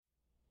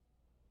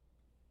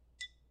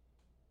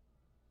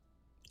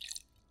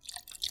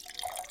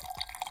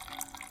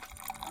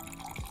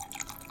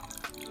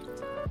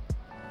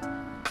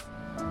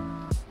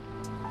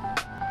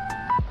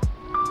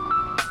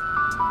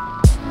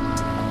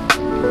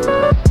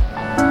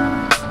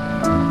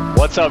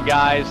What's up,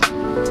 guys?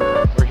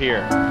 We're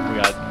here.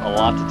 We got a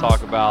lot to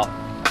talk about.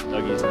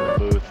 Dougie's in the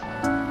booth.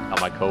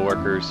 Got my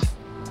coworkers,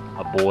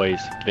 my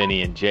boys,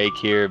 Vinny and Jake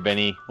here.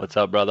 Vinny, what's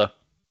up, brother?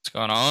 What's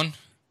going on?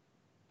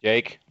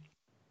 Jake?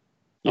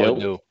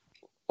 Yo.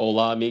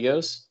 Hola,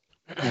 amigos.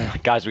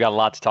 Guys, we got a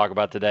lot to talk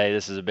about today.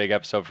 This is a big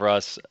episode for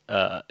us,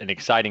 an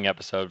exciting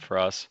episode for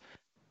us.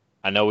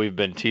 I know we've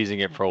been teasing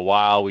it for a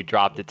while. We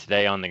dropped it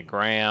today on the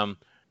gram.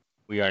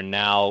 We are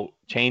now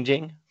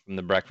changing from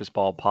the Breakfast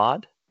Ball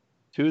Pod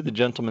to the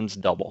Gentleman's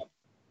Double.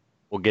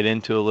 We'll get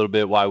into a little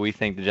bit why we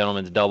think the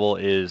Gentleman's Double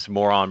is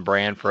more on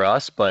brand for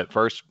us. But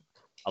first,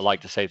 I'd like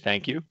to say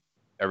thank you to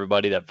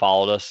everybody that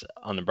followed us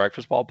on the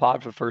Breakfast Ball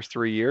Pod for the first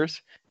 3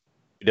 years.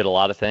 We did a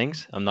lot of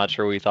things. I'm not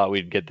sure we thought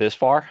we'd get this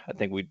far. I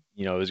think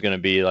it was going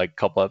to be like a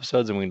couple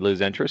episodes and we'd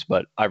lose interest,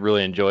 but I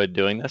really enjoyed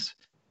doing this.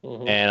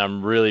 Mm-hmm. And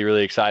I'm really,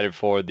 really excited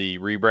for the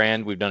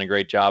rebrand. We've done a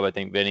great job. I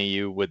think, Vinny,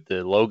 you with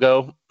the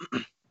logo,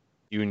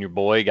 you and your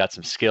boy got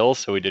some skills.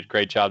 So we did a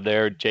great job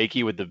there.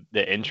 Jakey with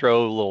the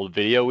intro little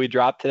video we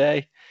dropped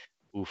today.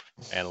 Oof,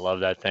 man, I love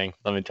that thing.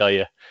 Let me tell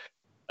you.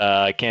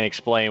 I can't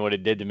explain what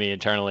it did to me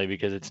internally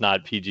because it's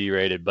not PG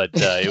rated, but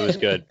it was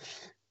good.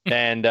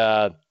 And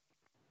yeah,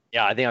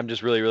 I think I'm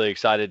just really, really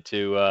excited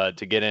to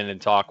get in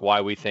and talk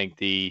why we think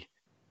the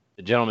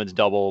Gentleman's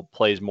Double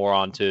plays more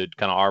onto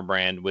kind of our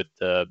brand with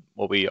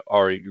what we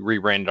already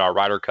rebranded our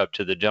Ryder Cup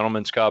to the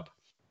Gentleman's Cup,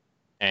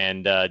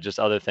 and just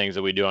other things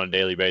that we do on a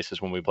daily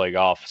basis when we play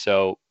golf.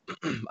 So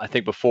I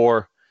think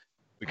before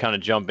we kind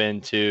of jump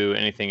into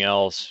anything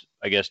else,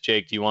 I guess,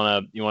 Jake, do you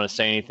want to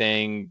say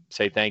anything,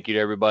 say thank you to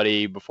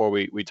everybody before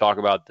we talk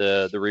about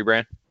the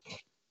rebrand?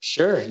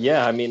 Sure.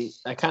 Yeah. I mean,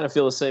 I kind of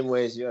feel the same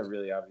way as you. I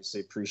really obviously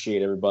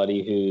appreciate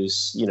everybody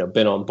who's,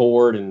 been on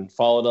board and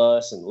followed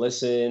us and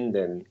listened.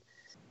 And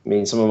I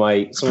mean, some of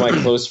my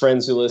close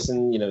friends who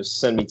listen,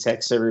 send me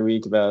texts every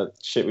week about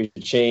shit we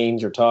should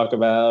change or talk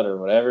about or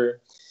whatever.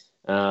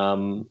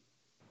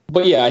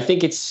 But yeah, I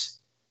think it's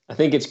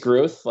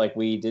growth. Like,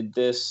 we did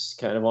this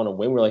kind of on a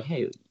whim. We're like,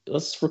 hey,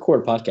 let's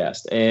record a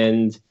podcast.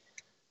 And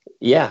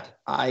yeah,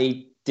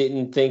 I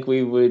didn't think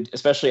we would,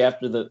 especially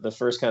after the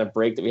first kind of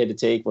break that we had to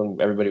take when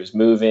everybody was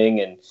moving.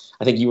 And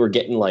I think you were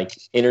getting like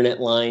internet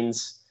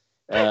lines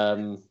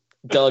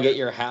dug at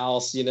your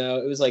house.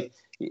 It was like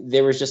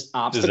there was just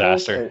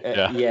obstacles. Disaster.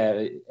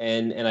 Yeah.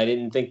 And I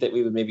didn't think that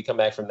we would maybe come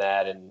back from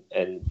that.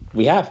 And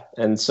we have.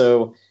 And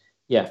so,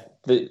 yeah,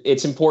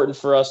 it's important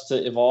for us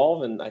to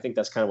evolve. And I think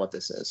that's kind of what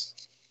this is.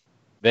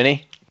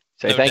 Vinny,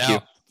 say thank you.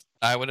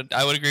 I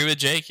would agree with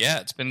Jake.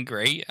 Yeah, it's been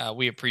great.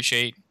 We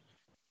appreciate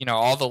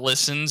all the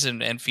listens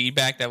and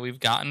feedback that we've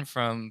gotten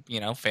from,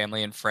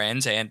 family and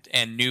friends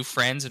and new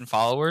friends and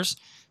followers.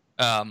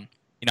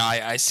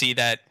 I see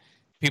that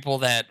people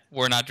that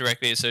we're not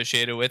directly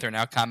associated with are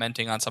now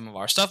commenting on some of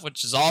our stuff,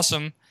 which is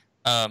awesome.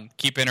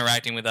 Keep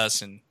interacting with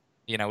us, and,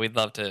 we'd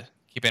love to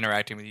keep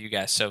interacting with you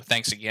guys. So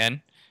thanks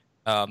again.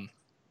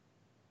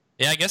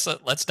 Yeah, I guess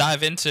let's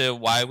dive into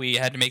why we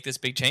had to make this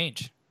big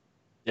change.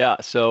 Yeah.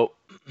 So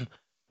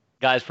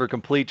guys, for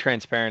complete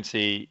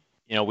transparency,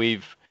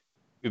 we've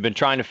been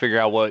trying to figure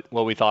out what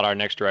we thought our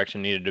next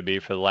direction needed to be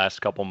for the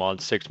last couple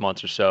months, 6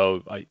 months or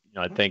so.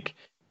 I think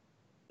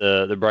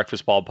the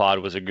Breakfast Ball Pod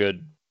was a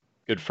good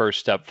first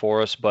step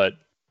for us. But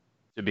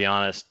to be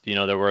honest,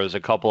 there was a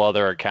couple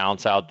other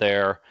accounts out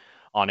there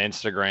on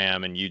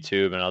Instagram and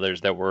YouTube and others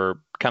that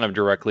were kind of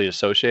directly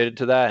associated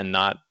to that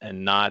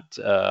and not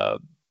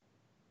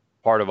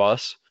part of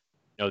us.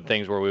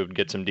 Things where we would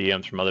get some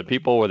DMs from other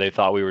people where they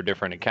thought we were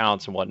different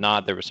accounts and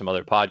whatnot. There were some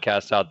other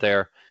podcasts out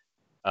there.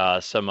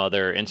 Some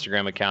other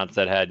Instagram accounts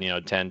that had,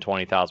 10,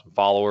 20,000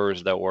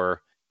 followers that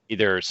were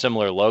either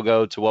similar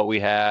logo to what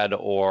we had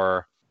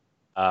or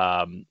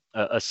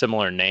a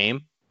similar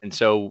name. And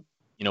so,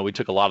 we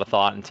took a lot of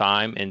thought and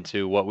time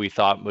into what we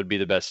thought would be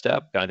the best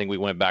step. And I think we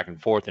went back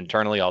and forth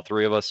internally, all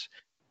three of us,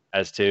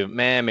 as to,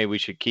 maybe we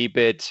should keep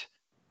it.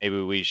 Maybe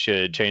we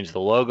should change the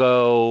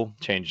logo,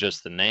 change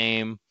just the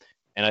name.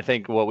 And I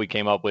think what we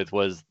came up with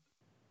was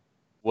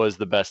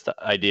the best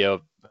idea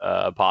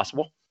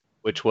possible,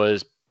 which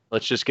was,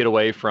 let's just get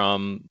away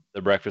from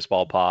the Breakfast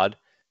Ball Pod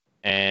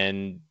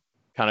and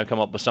kind of come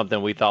up with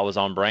something we thought was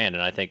on brand.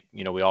 And I think,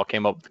 we all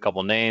came up with a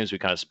couple names. We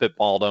kind of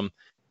spitballed them.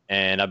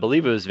 And I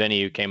believe it was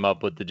Vinny who came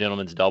up with the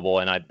Gentleman's Double.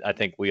 And I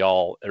think we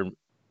all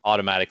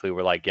automatically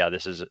were like, yeah,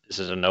 this is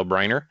a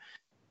no-brainer.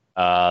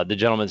 The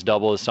Gentleman's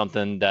Double is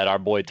something that our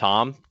boy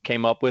Tom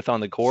came up with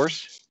on the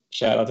course.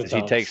 Shout out to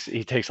Tom.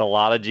 He takes a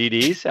lot of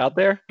GDs out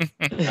there.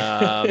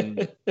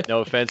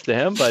 No offense to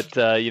him, but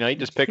he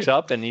just picks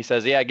up and he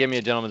says, "Yeah, give me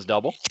a Gentleman's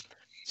Double."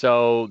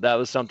 So that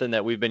was something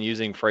that we've been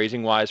using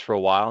phrasing wise for a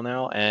while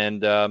now.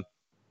 And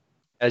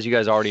as you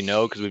guys already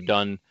know, because we've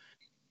done,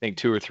 I think,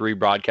 2 or 3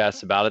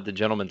 broadcasts about it, the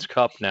Gentleman's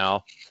Cup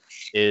now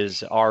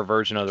is our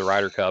version of the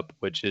Ryder Cup,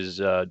 which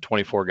is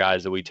 24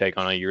 guys that we take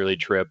on a yearly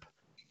trip.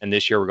 And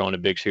this year we're going to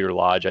Big Cedar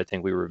Lodge. I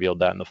think we revealed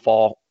that in the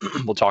fall.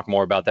 We'll talk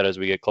more about that as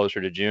we get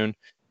closer to June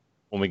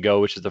when we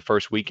go, which is the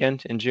first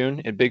weekend in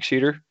June at Big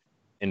Cedar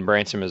in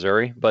Branson,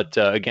 Missouri. But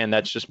again,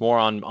 that's just more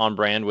on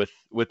brand with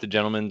the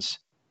Gentleman's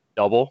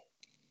Double.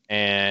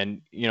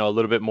 and a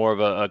little bit more of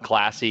a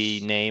classy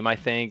name. I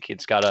think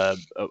it's got a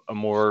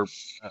more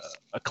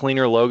a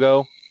cleaner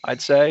logo,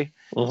 I'd say,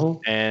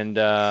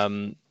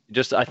 and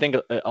just I think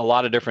a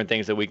lot of different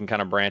things that we can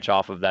kind of branch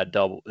off of that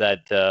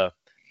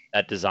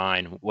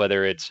design,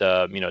 whether it's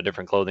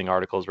different clothing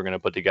articles we're going to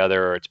put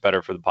together, or it's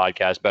better for the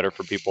podcast, better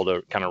for people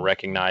to kind of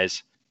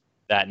recognize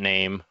that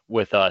name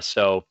with us.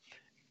 So,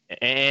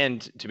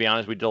 and to be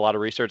honest, we did a lot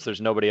of research. There's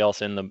nobody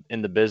else in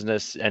the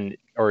business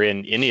or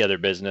in any other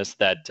business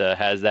that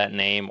has that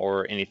name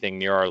or anything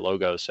near our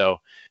logo. So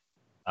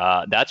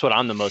that's what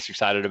I'm the most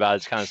excited about.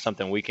 It's kind of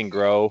something we can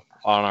grow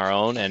on our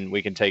own, and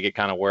we can take it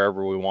kind of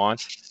wherever we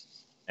want.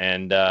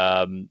 And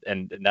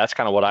that's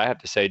kind of what I have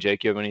to say.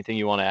 Jake, you have anything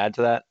you want to add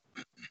to that?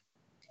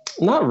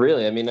 Not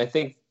really. I mean, I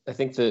think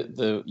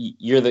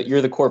you're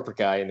the corporate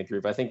guy in the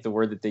group. I think the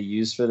word that they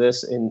use for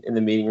this in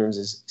the meeting rooms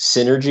is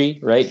synergy,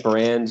 right?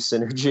 Brand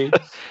synergy.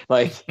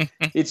 Like,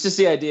 it's just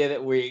the idea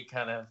that we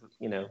kind of,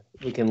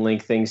 we can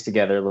link things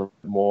together a little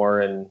bit more.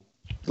 And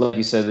like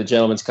you said, the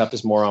Gentleman's Cup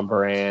is more on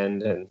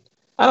brand. And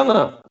I don't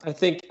know. I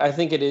think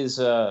it is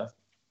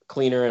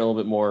cleaner and a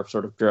little bit more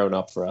sort of grown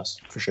up for us,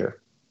 for sure.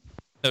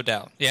 No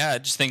doubt. Yeah, I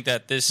just think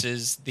that this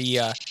is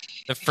the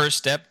first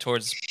step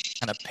towards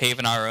kind of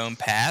paving our own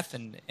path,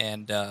 and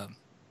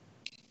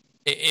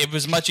it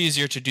was much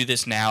easier to do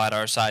this now at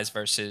our size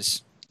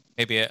versus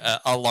maybe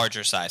a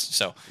larger size.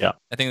 So yeah,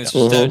 I think this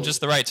is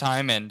just the right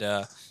time, and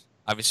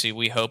obviously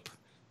we hope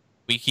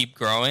we keep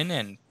growing,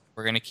 and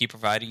we're going to keep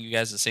providing you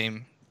guys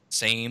the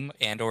same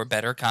and or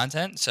better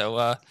content.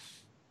 So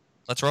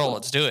let's roll.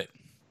 Let's do it.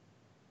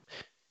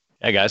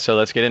 Hey guys, so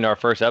let's get into our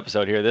first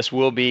episode here. This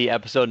will be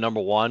episode number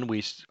 1.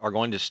 We are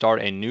going to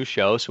start a new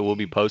show, so we'll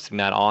be posting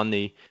that on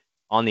the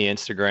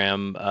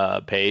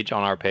Instagram page,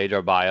 on our page,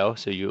 our bio.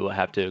 So you will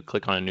have to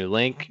click on a new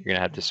link. You're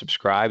gonna have to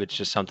subscribe. It's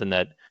just something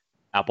that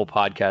Apple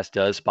Podcast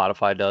does,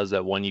 Spotify does.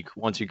 That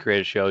once you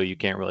create a show, you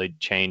can't really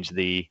change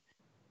the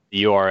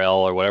URL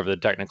or whatever the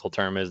technical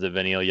term is that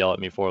Vinny will yell at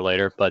me for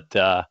later. But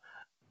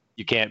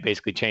you can't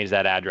basically change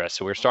that address.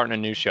 So we're starting a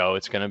new show.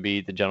 It's gonna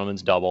be the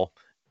Gentleman's Double.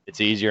 It's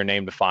an easier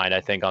name to find,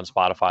 I think, on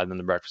Spotify than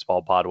the Breakfast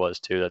Ball Pod was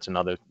too. That's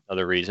another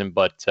reason.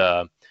 But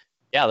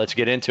yeah, let's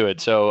get into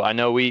it. So I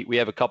know we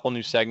have a couple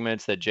new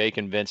segments that Jake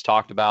and Vince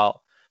talked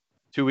about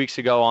 2 weeks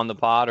ago on the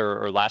pod,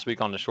 or last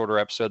week on the shorter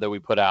episode that we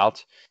put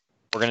out.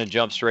 We're going to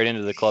jump straight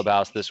into the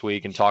clubhouse this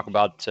week and talk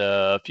about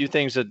a few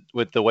things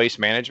with the waste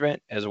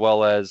management, as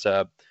well as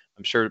I'm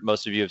sure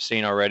most of you have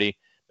seen already.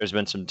 There's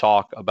been some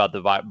talk about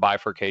the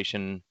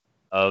bifurcation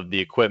of the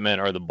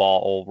equipment or the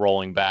ball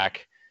rolling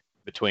back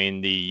between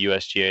the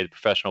USGA, the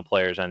professional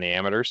players, and the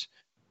amateurs.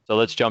 So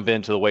let's jump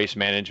into the waste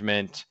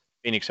management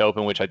Phoenix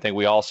Open, which I think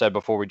we all said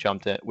before we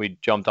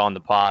jumped on the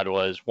pod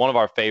was one of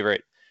our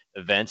favorite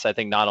events. I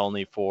think not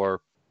only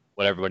for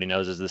what everybody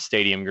knows as the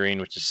Stadium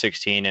Green, which is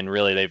 16, and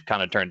really they've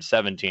kind of turned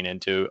 17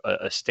 into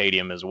a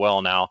stadium as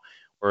well now,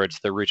 where it's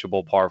the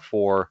reachable par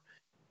 4.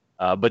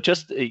 But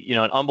just an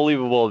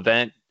unbelievable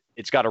event.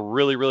 It's got a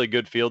really, really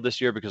good field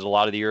this year because a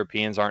lot of the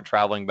Europeans aren't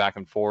traveling back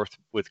and forth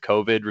with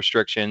COVID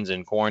restrictions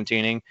and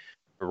quarantining.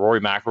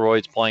 Rory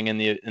McIlroy's playing in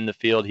the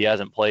field. He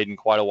hasn't played in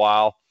quite a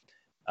while.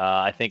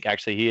 I think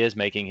actually he is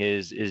making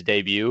his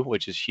debut,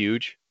 which is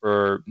huge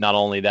for not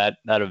only that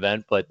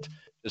event, but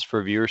just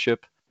for viewership.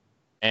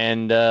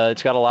 And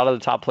it's got a lot of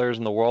the top players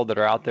in the world that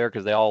are out there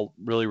because they all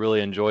really, really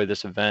enjoy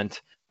this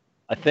event.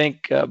 I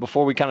think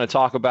before we kind of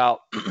talk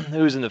about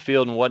who's in the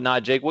field and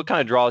whatnot, Jake, what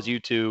kind of draws you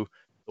to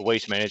the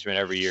waste management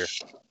every year?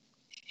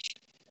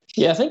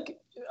 Yeah, I think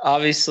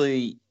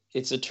obviously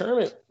it's a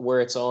tournament where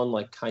it's on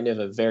like kind of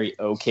a very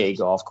okay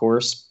golf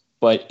course,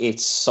 but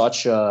it's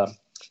such a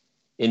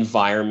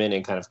environment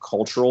and kind of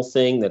cultural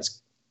thing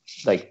that's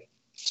like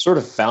sort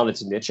of found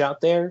its niche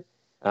out there.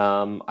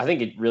 I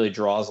think it really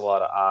draws a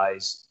lot of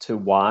eyes to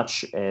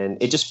watch,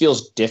 and it just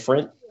feels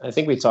different. I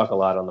think we talk a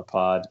lot on the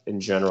pod in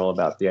general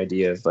about the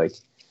idea of like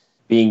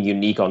being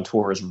unique on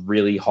tour is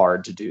really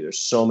hard to do. There's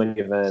so many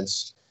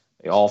events.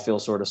 They all feel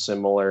sort of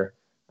similar.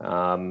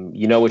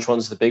 You know which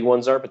ones the big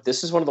ones are, but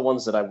this is one of the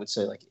ones that I would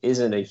say like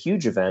isn't a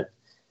huge event,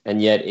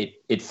 and yet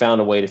it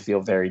found a way to feel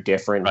very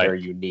different, right,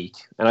 very unique.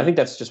 And I think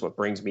that's just what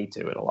brings me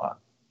to it a lot.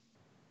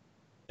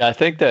 I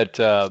think that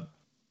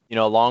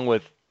along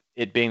with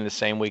it being the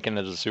same weekend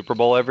as the Super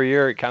Bowl every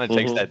year, it kind of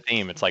takes that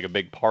theme. It's like a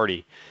big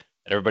party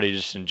that everybody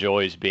just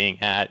enjoys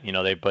being at.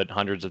 They put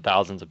hundreds of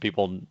thousands of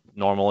people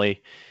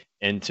normally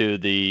into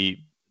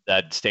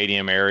that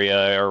stadium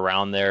area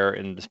around there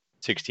in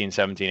 16,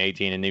 17,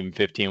 18, and even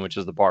 15, which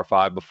is the par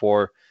 5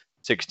 before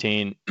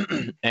 16.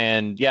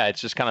 And yeah,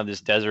 it's just kind of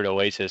this desert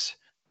oasis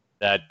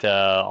that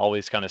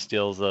always kind of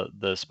steals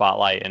the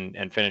spotlight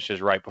and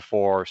finishes right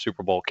before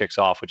Super Bowl kicks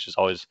off, which is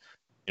always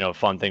a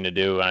fun thing to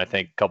do. And I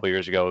think a couple of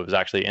years ago it was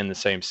actually in the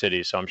same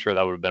city, so I'm sure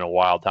that would have been a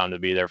wild time to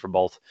be there for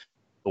both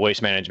the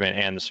waste management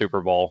and the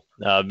Super Bowl.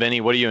 Vinny,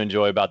 what do you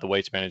enjoy about the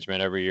waste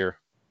management every year?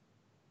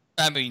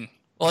 I mean,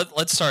 well,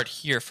 let's start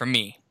here for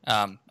me.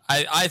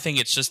 I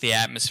think it's just the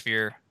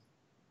atmosphere.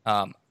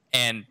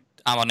 And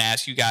I want to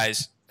ask you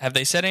guys, have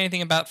they said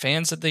anything about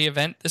fans at the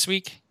event this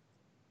week?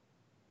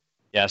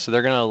 Yeah, so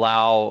they're going to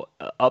allow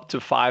up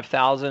to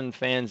 5,000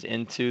 fans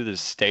into the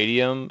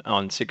stadium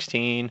on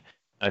 16.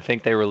 I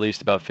think they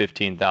released about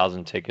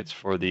 15,000 tickets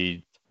for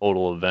the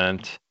total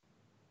event.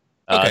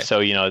 Okay. So,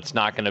 it's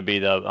not going to be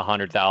the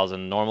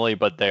 100,000 normally,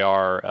 but they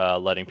are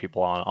letting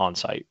people on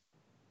site.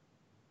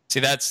 See,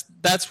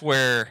 that's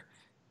where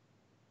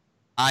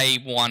I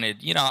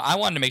wanted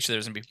to make sure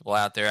there's going to be people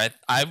out there.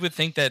 I would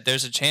think that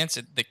there's a chance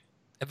that the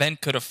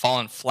event could have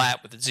fallen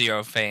flat with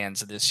 0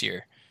 fans this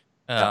year.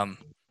 And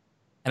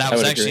I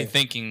was actually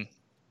thinking,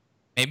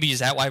 maybe is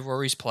that why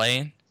Rory's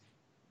playing?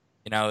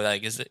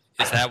 Is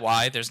that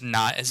why there's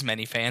not as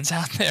many fans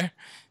out there?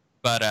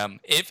 But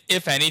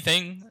if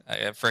anything,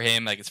 for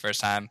him, like, it's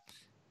first time,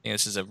 I think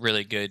this is a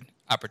really good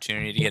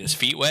opportunity to get his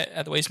feet wet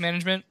at the Waste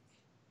Management.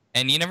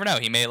 And you never know,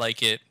 he may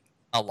like it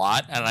a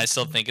lot, and I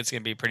still think it's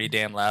going to be pretty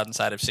damn loud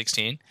inside of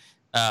 16.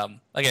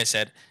 Like I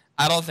said,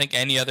 I don't think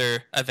any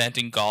other event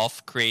in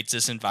golf creates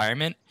this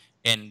environment,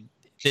 and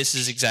this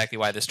is exactly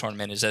why this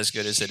tournament is as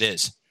good as it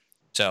is.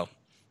 So,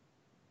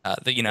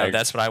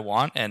 that's what I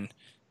want, and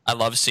I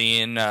love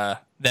seeing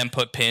them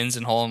put pins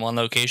in hole-in-one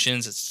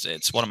locations.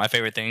 It's one of my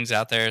favorite things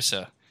out there,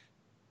 so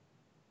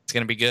it's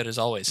going to be good as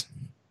always.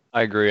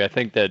 I agree. I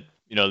think that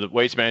the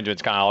Waste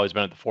Management's kind of always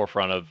been at the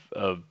forefront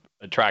of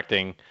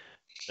attracting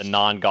the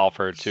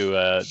non-golfer to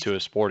a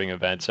sporting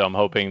event. So I'm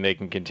hoping they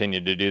can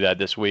continue to do that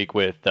this week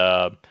with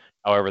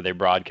however they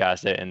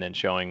broadcast it, and then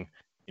showing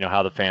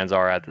how the fans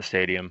are at the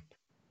stadium,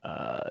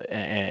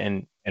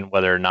 and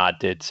whether or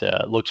not it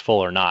looks full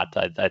or not.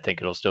 I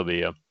think it'll still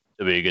be a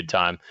good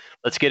time.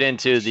 Let's get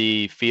into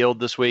the field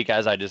this week.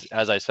 As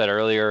I said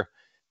earlier,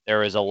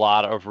 there is a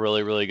lot of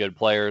really, really good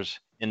players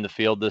in the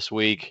field this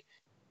week.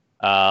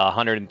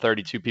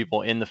 132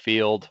 people in the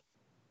field,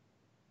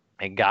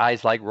 and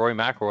guys like Rory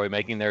McIlroy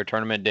making their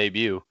tournament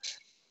debut.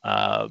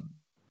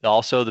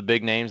 Also, the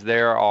big names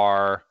there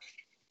are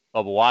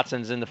Bubba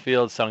Watson's in the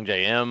field,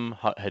 Sungjae Im,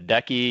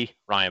 Hideki,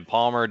 Ryan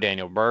Palmer,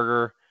 Daniel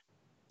Berger,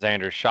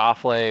 Xander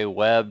Schauffele,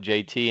 Webb,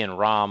 JT, and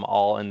Rahm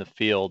all in the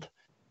field.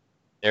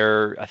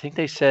 I think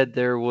they said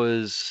there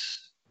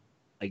was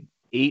like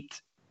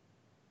eight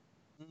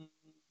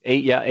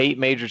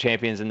major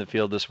champions in the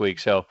field this week.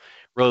 So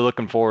really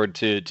looking forward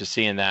to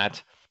seeing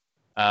that.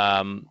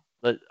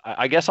 But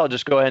I guess I'll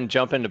just go ahead and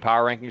jump into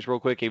power rankings real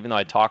quick, even though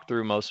I talked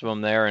through most of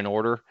them there in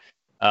order.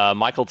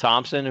 Michael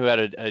Thompson, who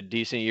had a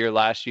decent year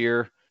last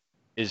year,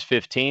 is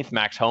 15th.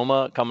 Max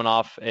Homa coming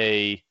off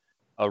a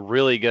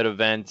really good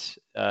event.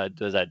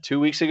 Was that 2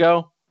 weeks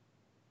ago?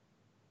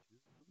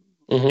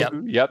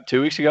 Mm-hmm. Yep,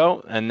 2 weeks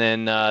ago. And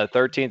then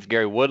 13th,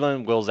 Gary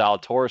Woodland. Will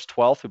Zalatoris,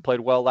 12th, who played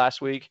well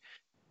last week.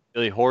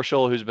 Billy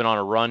Horschel, who's been on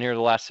a run here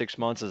the last 6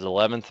 months, is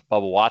 11th.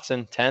 Bubba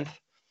Watson, 10th.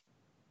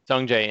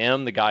 Sungjae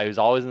Im, the guy who's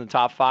always in the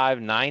top 5,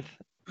 9th.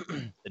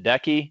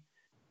 Hideki,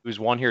 who's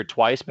won here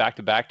twice,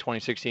 back-to-back,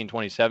 2016,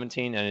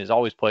 2017, and has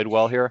always played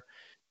well here,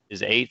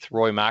 is 8th.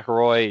 Rory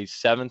McIlroy,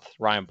 7th.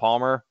 Ryan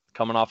Palmer,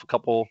 coming off a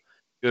couple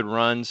good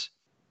runs.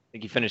 I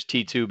think he finished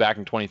T2 back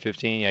in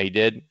 2015. Yeah, he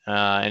did.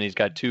 And he's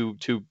got two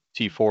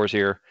T4s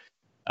here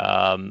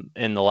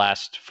in the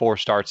last 4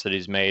 starts that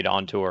he's made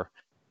on tour.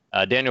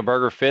 Daniel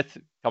Berger,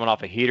 5th, coming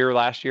off a heater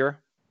last year.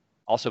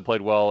 Also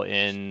played well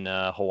in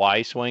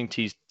Hawaii swing,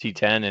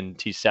 T10 and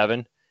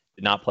T7.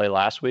 Did not play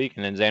last week.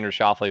 And then Xander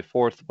Schauffele,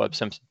 4th, Webb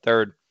Simpson,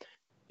 3rd,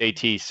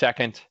 JT,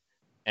 2nd,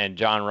 and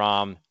Jon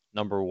Rahm,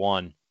 number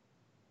 1.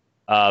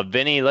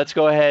 Vinny, let's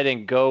go ahead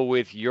and go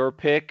with your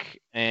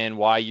pick and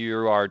why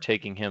you are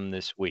taking him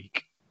this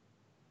week.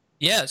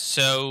 Yeah,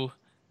 so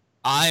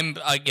I'm,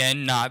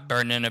 again, not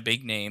burning a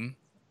big name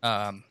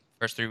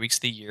first 3 weeks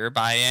of the year,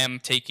 but I am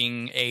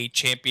taking a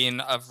champion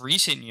of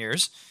recent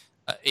years,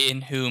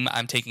 in whom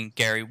I'm taking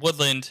Gary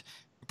Woodland.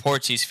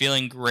 Reports he's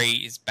feeling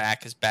great. His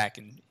back is back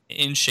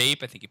in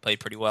shape. I think he played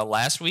pretty well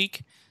last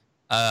week.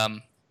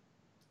 And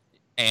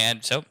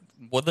so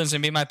Woodland's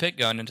going to be my pick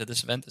going into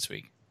this event this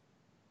week.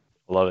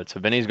 Love it. So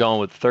Vinny's going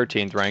with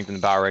 13th ranked in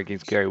the power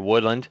rankings, Gary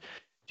Woodland.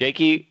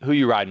 Jakey, who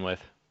you riding with?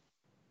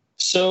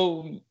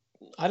 So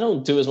I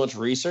don't do as much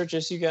research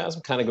as you guys.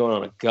 I'm kind of going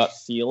on a gut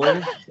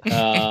feeling. You're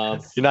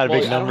not a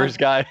big numbers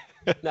guy.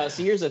 No,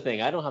 see, here's the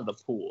thing. I don't have the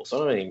pool, so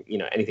I don't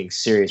have anything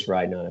serious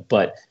riding on it.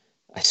 But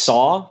I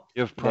saw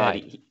you have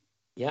pride.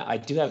 Yeah, I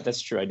do have.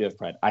 That's true. I do have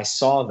pride. I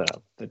saw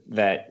though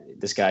that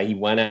this guy, he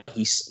went out.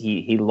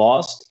 He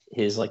lost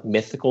his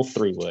mythical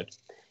 3-wood.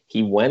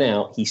 He went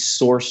out. He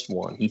sourced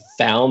one. He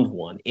found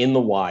one in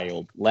the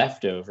wild,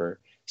 leftover.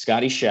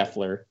 Scotty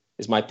Scheffler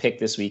is my pick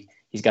this week.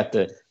 He's got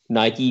the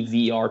Nike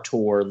VR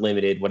Tour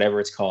Limited, whatever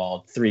it's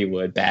called,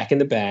 3-wood, back in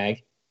the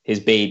bag. His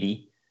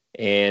baby,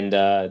 and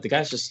the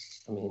guy's just.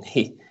 I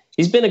mean,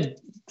 he's been a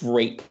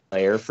great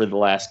player for the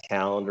last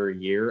calendar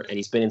year, and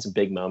he's been in some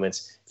big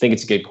moments. I think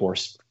it's a good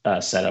course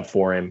setup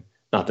for him.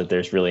 Not that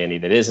there's really any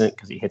that isn't,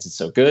 because he hits it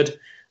so good.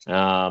 So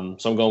I'm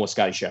going with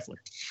Scotty Scheffler.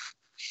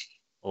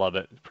 Love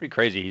it. It's pretty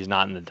crazy. He's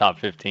not in the top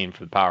 15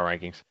 for the power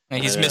rankings.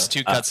 And he's missed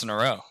 2 cuts in a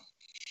row.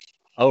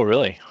 Oh,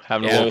 really?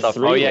 Having a little tough.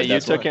 Oh, yeah. You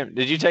took him.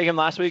 Did you take him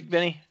last week,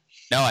 Vinny?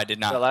 No, I did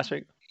not. Last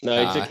week?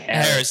 No, he took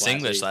Harris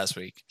English last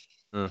week.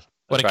 That's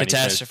What a That's right, he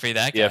finished catastrophe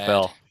that guy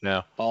EFL. had.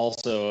 No.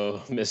 Also a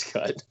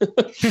miscut.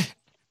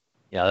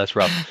 Yeah, that's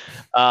rough.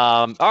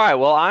 All right.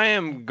 Well, I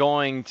am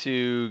going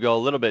to go a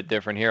little bit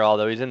different here,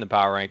 although he's in the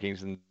power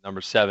rankings in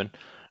number 7.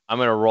 I'm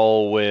going to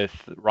roll with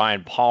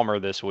Ryan Palmer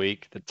this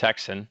week, the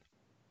Texan,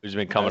 who's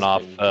been coming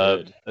off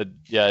a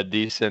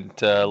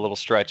decent little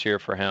stretch here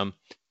for him.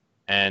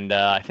 And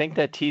I think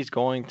that he's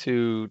going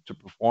to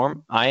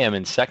perform. I am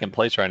in second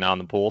place right now in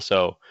the pool,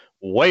 so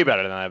way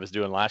better than I was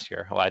doing last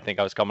year. Well, I think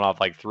I was coming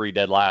off like 3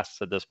 dead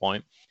lasts at this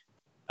point.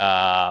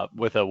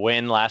 With a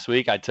win last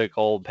week, I took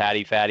old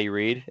Patty Fatty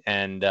Reed,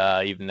 and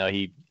even though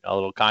he a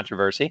little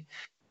controversy,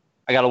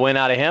 I got a win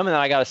out of him, and then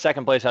I got a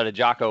second place out of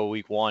Jocko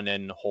week 1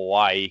 in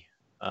Hawaii.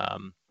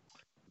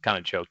 Kind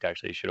of choked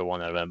actually. He should have won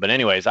that event, but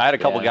anyways, I had a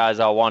couple guys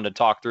I wanted to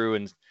talk through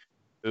and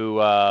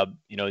who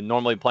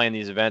normally play in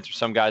these events, or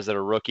some guys that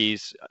are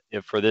rookies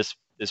for this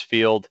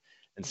field,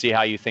 and see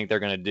how you think they're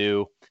going to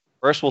do.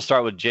 First, we'll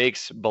start with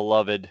Jake's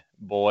beloved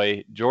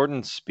boy,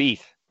 Jordan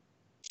Spieth.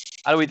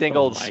 How do we think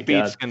old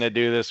Spieth's going to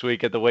do this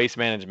week at the Waste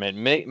Management?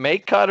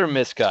 Make cut or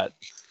miscut?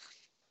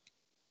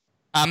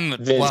 Vince,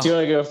 do you want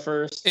to go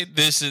first?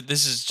 This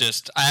is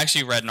just. I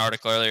actually read an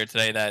article earlier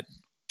today that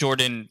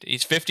Jordan,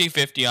 he's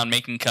 50-50 on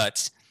making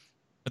cuts,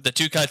 but the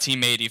 2 cuts he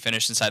made, he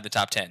finished inside the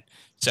top 10.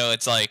 So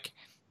it's like,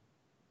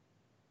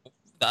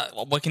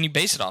 what can you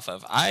base it off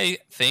of? I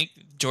think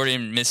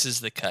Jordan misses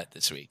the cut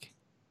this week.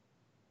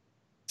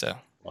 So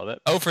love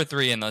it. 0 for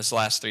 3 in those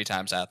last 3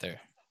 times out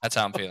there. That's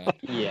how I'm feeling.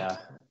 Yeah.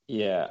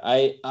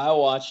 I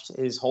watched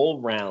his whole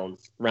round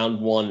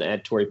 1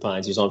 at Torrey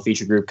Pines. He was on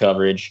feature group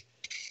coverage.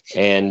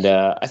 And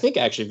I think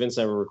actually Vince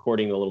and I were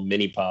recording a little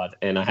mini pod,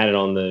 and I had it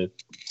on the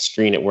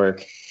screen at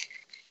work.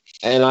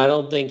 And I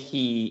don't think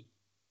he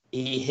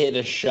hit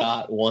a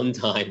shot one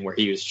time where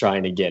he was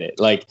trying to get it.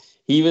 Like,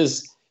 he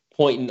was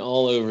pointing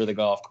all over the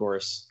golf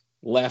course,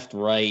 left,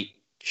 right,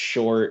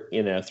 short,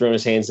 throwing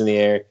his hands in the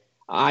air.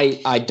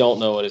 I don't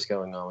know what is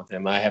going on with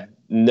him. I have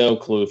no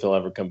clue if he'll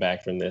ever come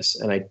back from this,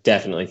 and I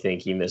definitely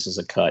think he misses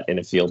a cut in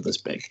a field this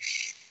big.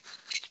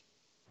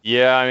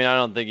 Yeah, I mean, I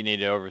don't think you need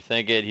to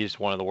overthink it. He's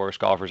one of the worst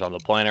golfers on the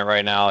planet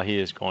right now. He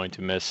is going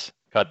to miss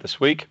cut this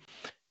week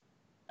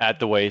at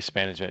the Waste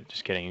Management.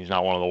 Just kidding. He's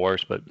not one of the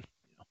worst, but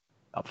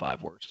top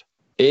 5 worst.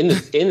 On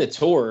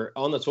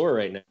the tour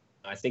right now,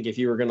 I think if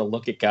you were going to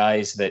look at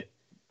guys that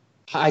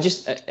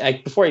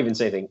before I even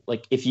say anything,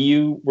 like if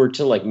you were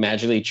to like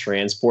magically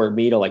transport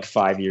me to like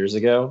 5 years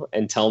ago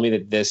and tell me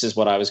that this is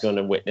what I was going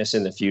to witness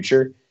in the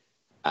future,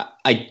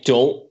 I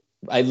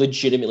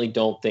legitimately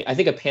don't think. I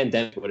think a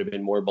pandemic would have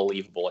been more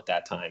believable at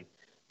that time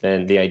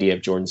than the idea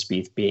of Jordan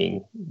Spieth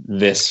being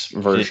this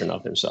version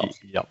of himself.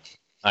 Yep,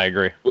 I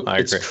agree.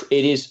 It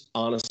is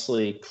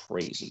honestly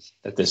crazy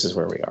that this is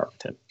where we are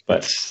with him.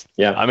 But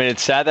yeah, I mean,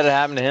 it's sad that it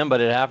happened to him,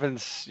 but it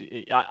happens.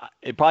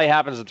 It probably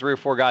happens to 3 or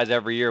 4 guys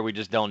every year. We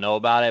just don't know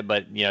about it.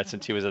 But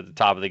since he was at the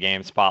top of the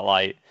game,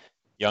 spotlight,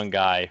 young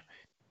guy,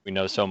 we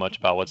know so much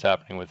about what's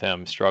happening with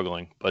him,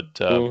 struggling.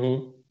 But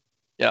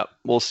yeah,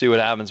 we'll see what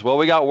happens. Well,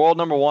 we got world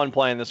number 1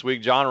 playing this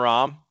week. Jon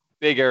Rahm,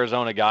 big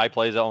Arizona guy,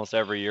 plays almost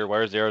every year.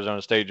 Wears the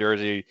Arizona State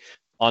jersey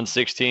on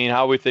 16.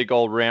 How do we think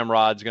old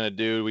Ramrod's going to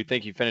do? We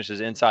think he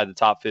finishes inside the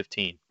top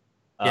 15.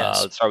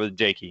 Yes. Let's start with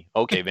Jakey.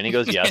 Okay, Vinny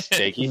goes yes.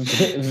 Jakey.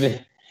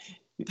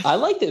 I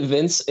like that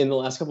Vince in the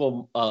last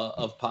couple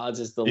of pods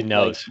is he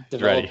knows.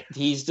 Ready.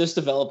 He's just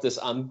developed this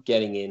 "I'm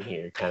getting in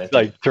here" kind of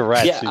thing. Like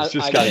Tourette's. Yeah, he's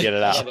just got to get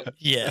it out.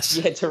 Yes.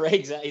 Yeah,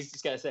 Tourette's. He's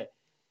just got to say.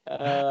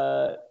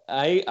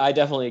 I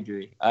definitely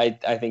agree. I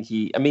think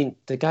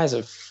the guy's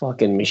a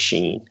fucking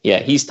machine. Yeah,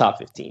 he's top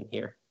 15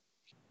 here.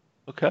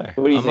 Okay.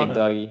 What do you think,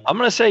 Dougie? I'm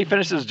going to say he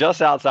finishes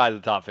just outside the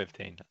top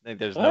 15. I think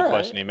there's no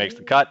question he makes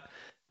the cut,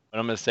 but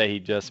I'm going to say he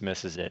just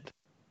misses it.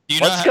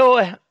 Let's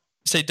go.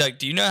 Say, Doug,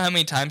 do you know how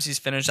many times he's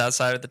finished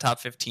outside of the top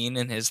 15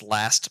 in his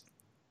last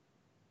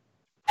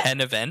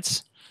 10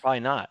 events? Probably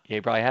not. Yeah,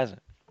 he probably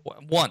hasn't.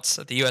 Once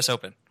at the U.S.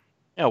 Open.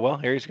 Yeah, well,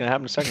 here he's going to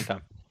happen a second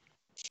time.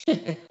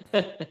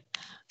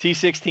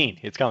 T16.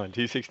 It's coming.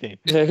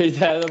 T16.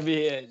 That'll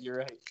be it. You're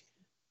right.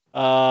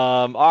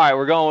 All right,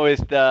 we're going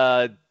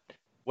with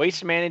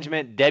Waste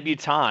Management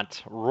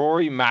debutante,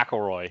 Rory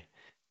McIlroy.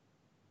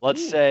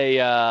 Let's say,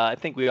 I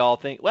think we all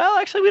think, well,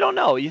 actually, we don't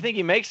know. You think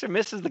he makes or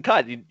misses the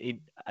cut?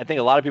 I think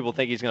a lot of people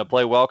think he's going to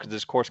play well because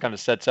this course kind of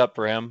sets up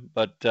for him.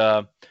 But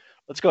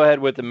let's go ahead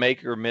with the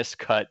make or miss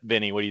cut.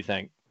 Vinny, what do you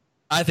think?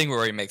 I think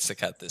Rory makes the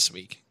cut this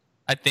week.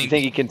 You think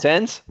he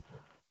contends?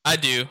 I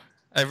do.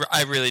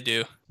 I really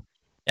do.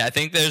 Yeah, I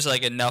think there's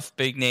like enough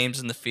big names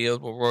in the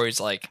field where Rory's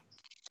like,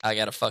 I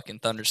got to fucking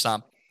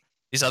thunderstomp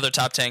these other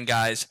top 10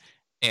 guys.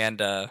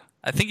 And I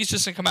think he's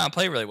just going to come out and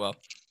play really well.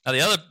 Now,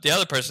 the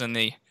other person in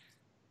the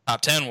top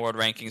 10 world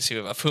rankings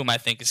of whom I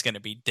think is going to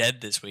be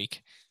dead this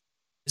week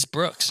is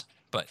Brooks.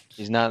 But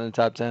he's not in the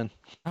top 10.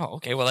 Oh,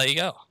 okay. Well, there you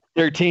go.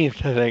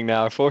 13th, I think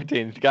now.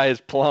 14th. The guy is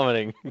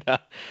plummeting.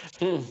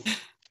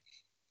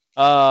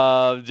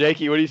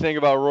 Jakey, what do you think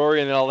about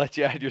Rory? And then I'll let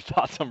you add your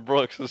thoughts on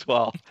Brooks as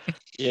well.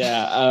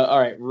 Yeah. All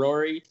right.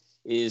 Rory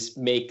is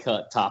make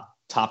cut top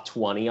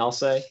 20, I'll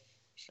say.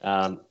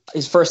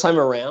 His first time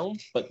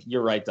around, but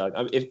you're right, Doug.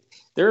 I mean, if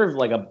there are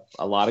like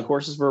a lot of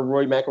courses where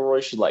Rory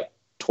McIlroy should like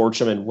torch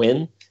him and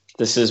win,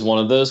 this is one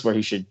of those where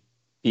he should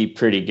be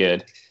pretty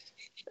good.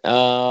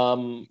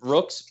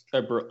 Brooks,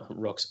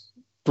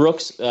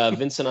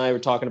 Vince and I were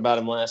talking about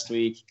him last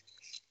week.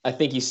 I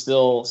think he's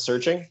still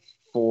searching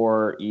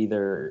for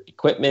either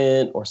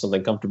equipment or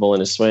something comfortable in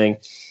his swing.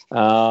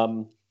 I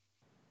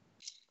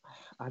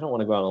don't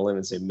want to go on a limb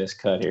and say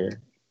miscut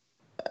here.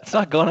 It's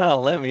not going on a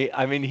limb. He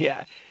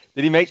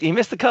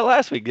missed the cut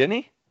last week, didn't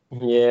he?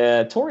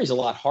 Yeah, Torrey's a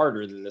lot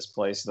harder than this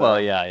place, though.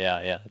 Well,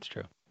 yeah, that's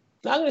true.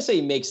 I'm going to say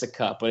he makes the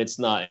cut, but it's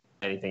not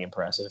anything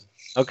impressive.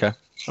 Okay,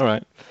 all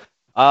right.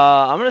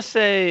 I'm going to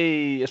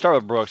say start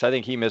with Brooks. I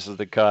think he misses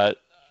the cut.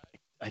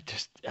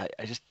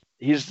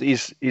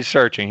 He's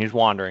searching. He's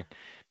wandering.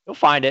 He'll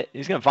find it.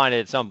 He's going to find it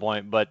at some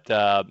point, but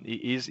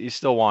he's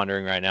still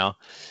wandering right now.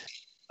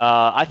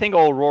 I think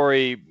old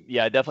Rory,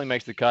 definitely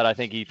makes the cut. I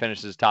think he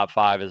finishes top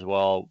 5 as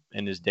well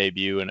in his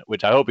debut, and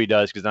which I hope he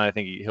does, because then I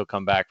think he'll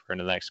come back for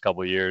the next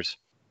couple of years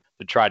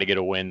to try to get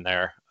a win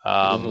there.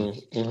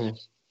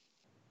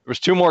 There's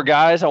 2 more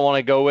guys I want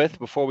to go with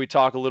before we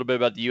talk a little bit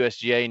about the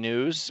USGA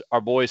news. Our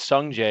boy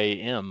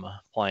Sungjae Im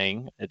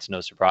playing. It's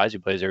no surprise. He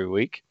plays every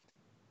week.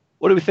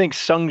 What do we think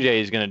Sungjae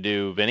is going to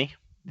do, Vinny?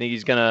 Think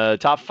he's going to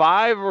top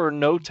 5 or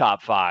no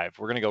top 5?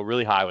 We're going to go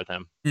really high with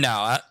him.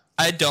 No,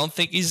 I don't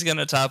think he's going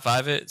to top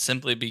 5 it,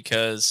 simply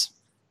because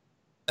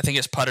I think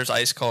his putter's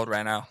ice cold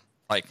right now.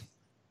 Like,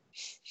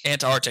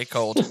 Antarctic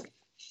cold.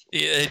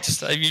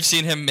 You've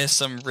seen him miss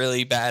some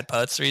really bad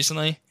putts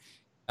recently.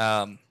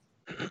 I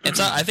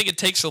think it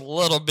takes a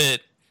little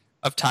bit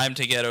of time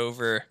to get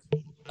over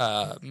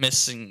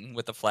missing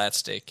with the flat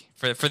stick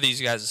for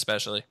these guys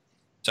especially.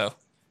 So,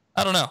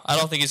 I don't know. I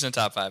don't think he's in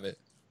top 5 it.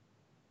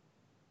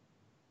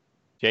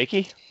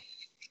 Jakey?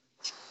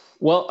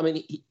 Well, I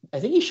mean, I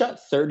think he shot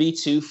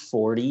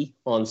 32-40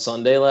 on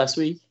Sunday last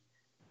week,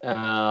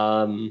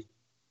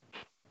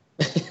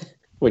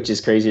 which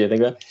is crazy to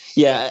think about.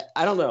 Yeah,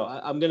 I don't know.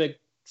 I'm going to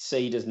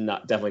say he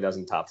definitely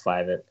doesn't top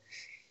 5 it.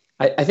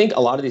 I think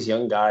a lot of these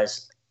young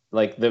guys,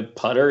 like, the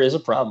putter is a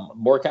problem.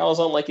 Morikawa's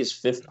on like his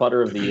 5th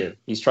putter of the year.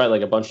 He's tried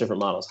like a bunch of different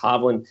models.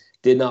 Hovland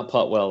did not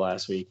putt well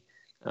last week.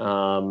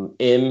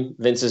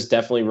 Vince is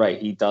definitely right.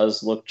 He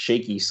does look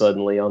shaky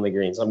suddenly on the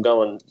greens. I'm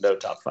going no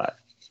top 5.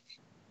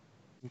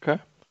 Okay.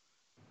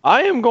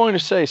 I am going to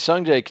say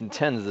Sungjae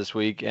contends this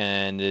week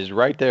and is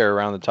right there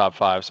around the top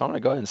 5. So I'm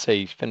going to go ahead and say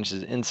he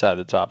finishes inside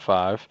the top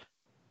 5.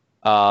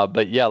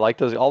 But yeah,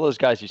 like all those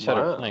guys you said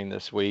are playing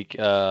this week.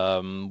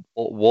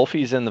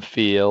 Wolfie's in the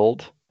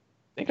field.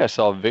 I think I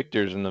saw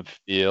Victor's in the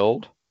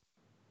field.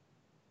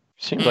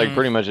 Seems like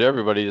pretty much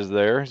everybody is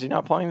there. Is he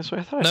not playing this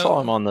week? I thought I saw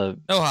him on the...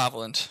 No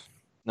Hovland.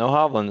 No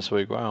Hovland this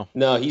week. Wow.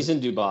 No, he's in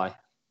Dubai.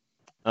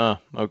 Oh,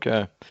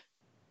 okay.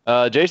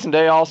 Jason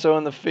Day also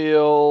in the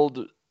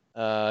field.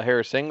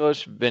 Harris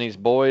English, Vinny's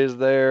boy, is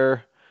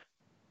there.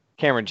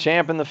 Cameron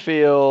Champ in the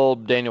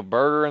field. Daniel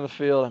Berger in the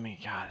field. I mean,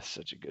 God, it's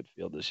such a good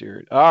field this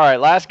year. All right,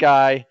 last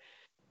guy.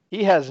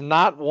 He has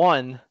not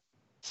won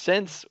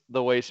since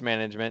the Waste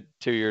Management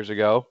 2 years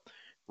ago.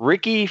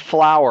 Ricky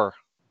Flower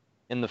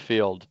in the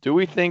field. Do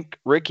we think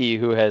Ricky,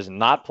 who has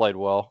not played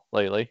well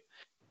lately,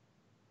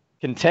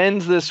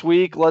 contends this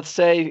week, let's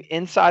say,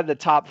 inside the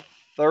top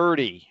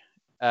 30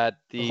 at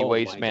the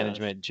Waste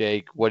Management? God.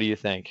 Jake, what do you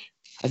think?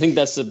 I think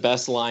that's the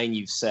best line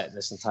you've set in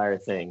this entire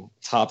thing.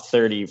 Top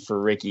 30 for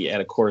Ricky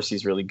at a course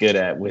he's really good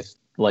at with,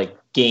 like,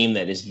 game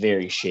that is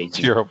very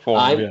shaky. 0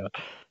 form,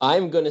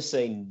 I'm going to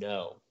say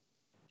no.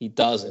 He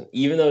doesn't.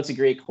 Even though it's a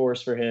great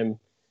course for him,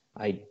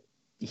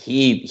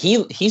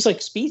 he's like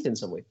Spieth in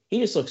some way. He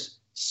just looks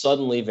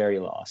suddenly very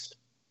lost.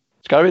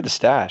 It's got to be the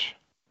stash.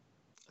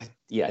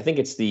 Yeah, I think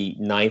it's the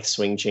 9th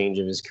swing change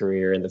of his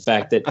career, and the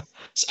fact that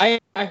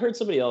I heard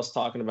somebody else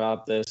talking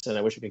about this, and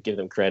I wish I could give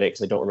them credit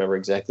because I don't remember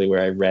exactly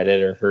where I read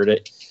it or heard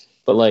it.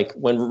 But like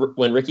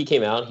when Ricky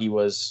came out, he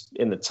was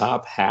in the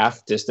top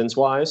half distance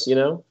wise,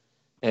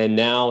 and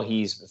now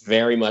he's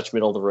very much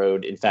middle of the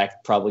road. In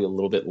fact, probably a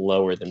little bit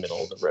lower than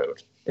middle of the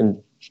road,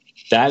 and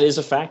that is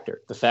a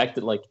factor. The fact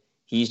that like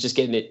he's just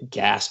getting it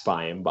gassed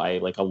by him by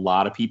like a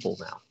lot of people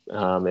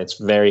now. It's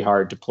very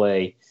hard to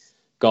play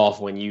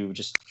golf when you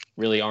just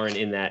really aren't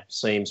in that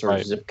same sort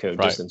of zip code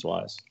distance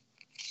wise.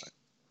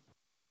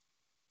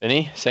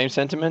 Any same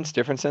sentiments,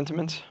 different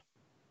sentiments?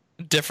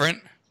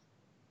 Different.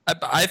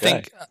 I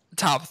think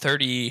top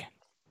 30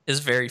 is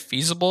very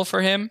feasible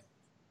for him.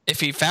 If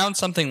he found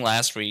something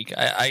last week,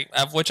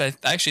 of which I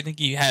actually think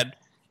he had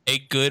a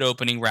good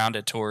opening round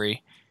at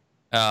Torrey.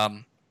 I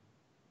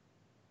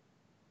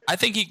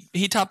think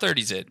he top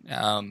 30s it.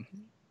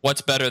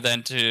 What's better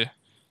than to,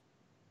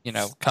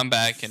 come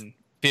back and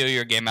feel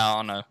your game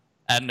out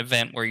at an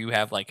event where you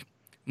have like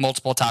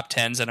multiple top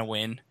 10s and a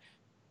win.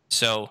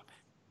 So,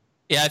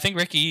 yeah, I think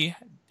Ricky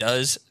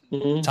does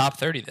top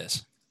 30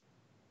 this.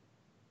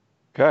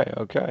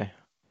 Okay.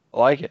 I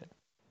like it.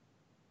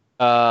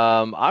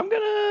 I'm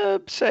going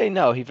to say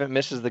no. He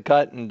misses the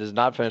cut and does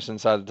not finish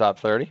inside the top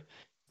 30.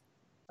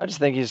 I just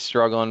think he's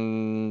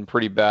struggling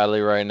pretty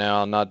badly right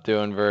now. Not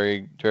doing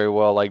very, very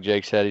well. Like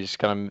Jake said, he's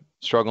kind of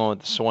struggling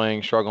with the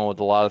swing, struggling with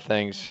a lot of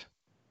things,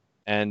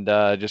 and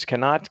just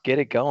cannot get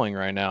it going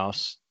right now.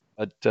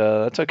 But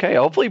that's okay.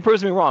 Hopefully, he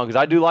proves me wrong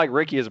because I do like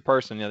Ricky as a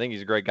person. I think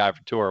he's a great guy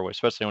for tour,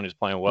 especially when he's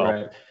playing well.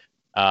 Right.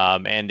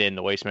 And in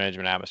the waste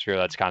management atmosphere,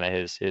 that's kind of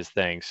his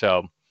thing.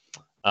 So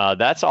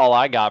that's all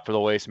I got for the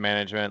waste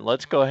management.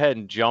 Let's go ahead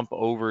and jump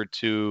over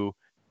to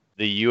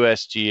the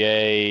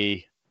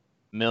USGA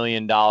 $1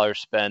 million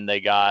spend they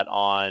got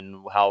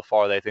on how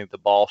far they think the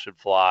ball should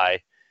fly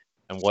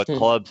and what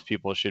clubs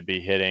people should be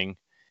hitting.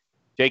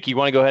 Jake, you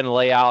want to go ahead and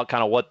lay out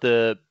kind of what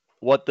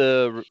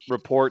the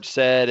report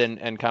said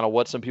and kind of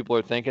what some people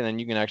are thinking, and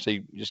you can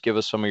actually just give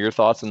us some of your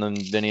thoughts, and then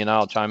Vinny and I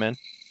will chime in.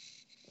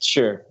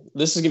 Sure.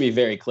 This is going to be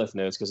very Cliff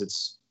Notes because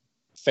it's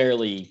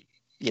fairly,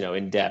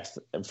 in depth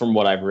from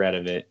what I've read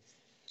of it.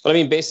 But I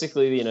mean,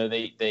 basically,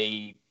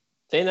 they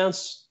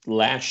announced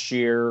last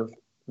year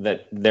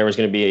that there was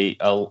going to be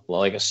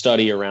a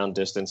study around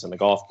distance and the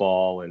golf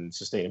ball and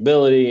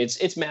sustainability.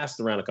 It's masked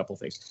around a couple of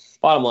things.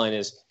 Bottom line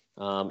is,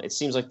 it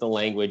seems like the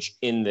language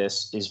in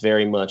this is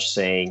very much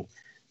saying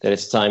that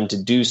it's time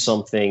to do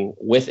something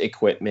with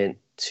equipment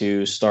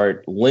to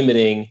start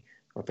limiting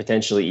or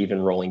potentially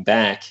even rolling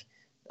back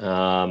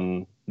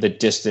the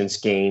distance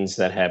gains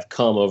that have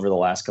come over the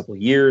last couple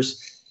of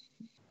years,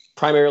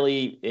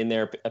 primarily in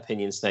their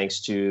opinions, thanks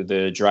to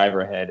the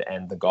driver head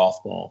and the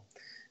golf ball.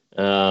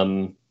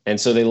 And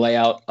so they lay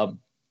out a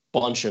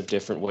bunch of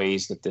different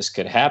ways that this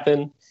could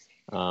happen,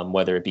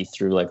 whether it be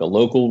through like a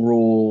local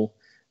rule.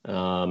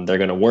 They're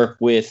going to work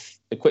with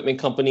equipment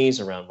companies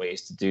around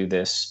ways to do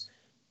this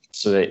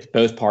so that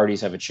both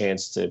parties have a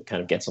chance to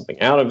kind of get something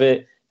out of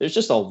it. There's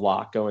just a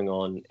lot going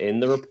on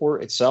in the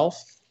report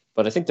itself.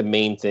 But I think the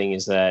main thing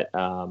is that,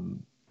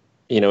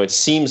 it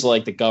seems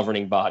like the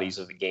governing bodies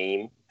of the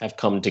game have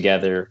come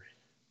together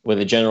with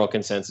a general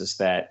consensus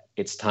that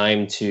it's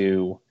time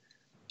to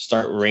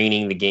start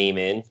reining the game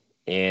in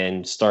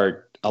and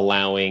start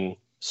allowing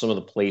some of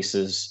the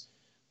places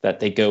that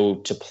they go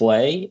to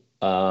play,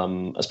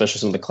 especially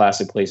some of the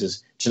classic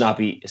places, to not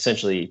be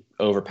essentially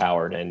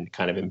overpowered and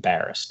kind of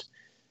embarrassed.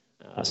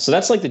 So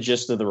that's like the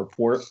gist of the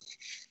report.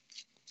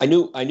 I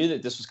knew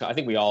that this was. I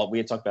think we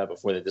had talked about it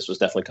before that this was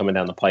definitely coming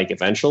down the pike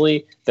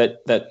eventually.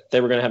 That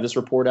they were going to have this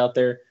report out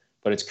there,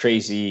 but it's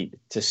crazy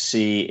to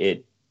see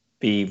it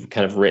be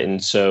kind of written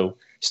so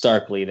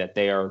starkly that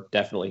they are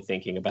definitely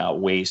thinking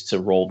about ways to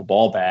roll the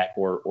ball back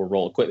or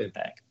roll equipment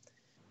back.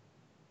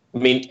 I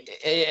mean,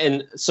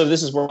 and so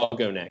this is where I'll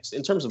go next.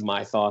 In terms of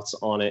my thoughts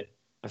on it,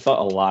 I thought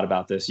a lot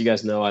about this. You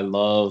guys know I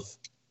love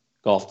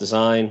golf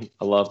design.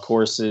 I love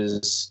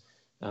courses.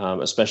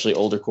 Especially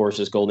older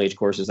courses, golden age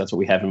courses. That's what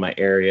we have in my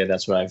area.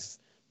 That's what I've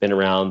been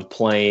around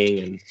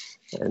playing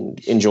and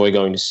enjoy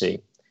going to see.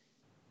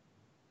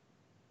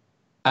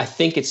 I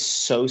think it's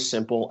so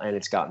simple and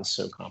it's gotten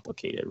so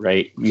complicated,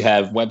 right? You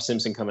have Webb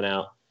Simpson coming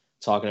out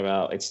talking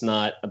about it's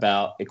not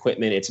about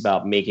equipment. It's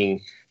about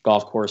making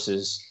golf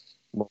courses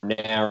more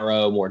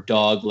narrow, more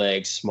dog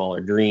legs, smaller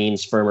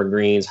greens, firmer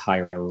greens,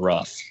 higher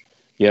rough.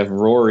 You have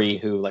Rory,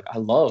 who I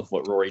love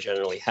what Rory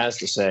generally has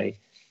to say.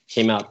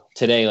 Came out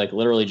today,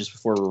 literally just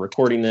before we're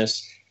recording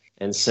this,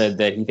 and said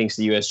that he thinks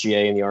the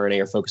USGA and the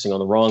R&A are focusing on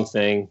the wrong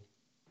thing.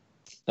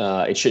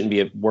 It shouldn't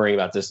be worrying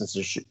about distance.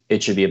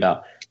 It should be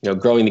about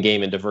growing the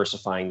game and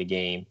diversifying the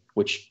game,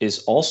 which is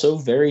also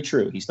very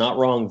true. He's not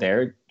wrong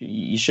there.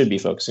 You should be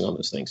focusing on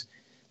those things.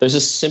 There's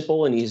a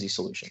simple and easy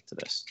solution to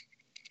this.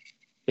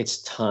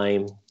 It's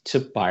time to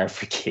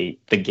bifurcate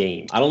the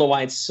game. I don't know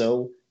why it's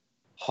so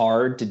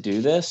hard to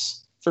do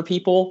this for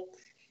people.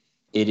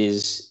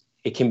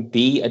 It can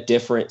be a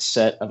different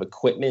set of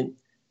equipment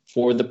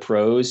for the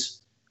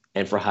pros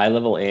and for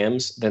high-level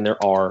AMs than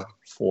there are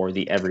for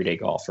the everyday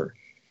golfer.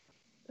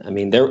 I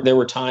mean, there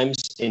were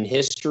times in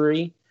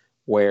history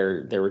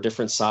where there were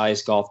different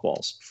size golf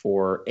balls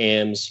for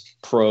AMs,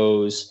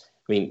 pros.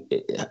 I mean,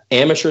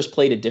 amateurs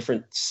played a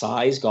different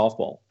size golf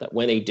ball that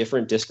went a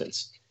different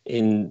distance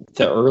in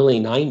the early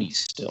 90s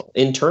still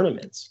in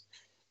tournaments.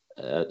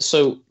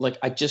 So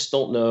I just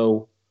don't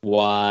know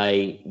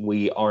why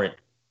we aren't.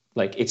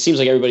 It seems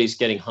like everybody's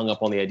getting hung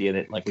up on the idea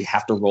that we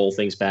have to roll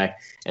things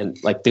back and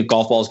the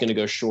golf ball is going to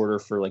go shorter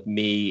for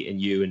me and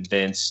you and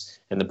Vince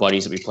and the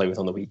buddies that we play with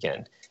on the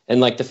weekend.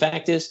 And the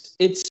fact is,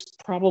 it's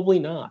probably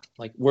not.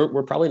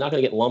 We're probably not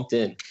going to get lumped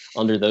in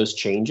under those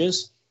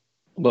changes,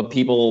 but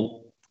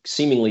people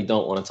seemingly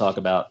don't want to talk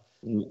about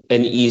an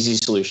easy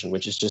solution,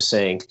 which is just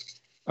saying,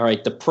 all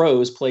right, the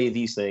pros play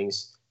these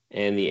things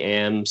and the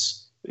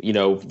AMs,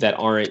 that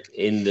aren't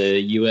in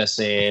the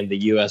USAM,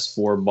 the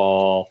US4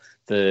 ball,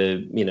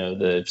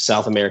 the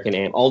South American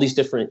AM, all these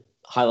different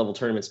high-level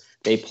tournaments,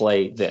 they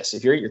play this.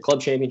 If you're at your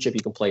club championship,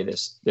 you can play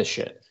this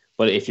shit.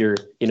 But if you're,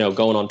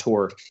 going on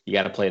tour, you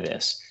got to play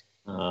this.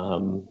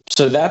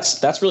 So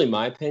that's really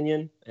my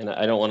opinion, and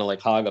I don't want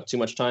to hog up too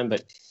much time.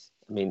 But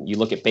I mean, you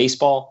look at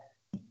baseball,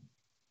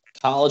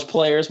 college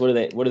players. What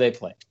do they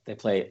play? They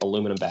play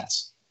aluminum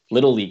bats.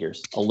 Little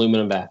leaguers,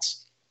 aluminum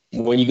bats.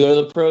 When you go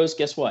to the pros,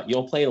 guess what? You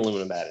don't play an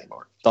aluminum bat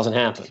anymore. Doesn't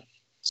happen.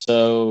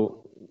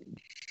 So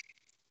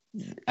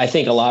I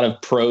think a lot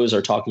of pros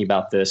are talking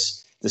about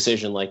this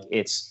decision like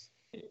it's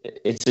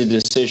a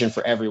decision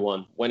for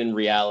everyone, when in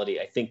reality,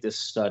 I think this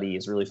study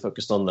is really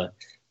focused on the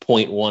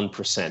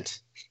 0.1%.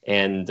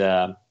 And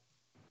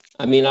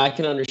I mean, I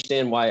can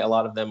understand why a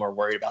lot of them are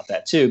worried about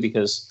that too,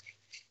 because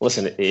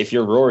listen, if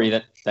you're Rory,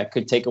 that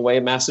could take away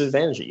a massive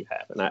advantage that you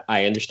have. And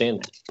I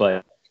understand that,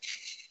 but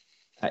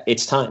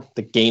it's time.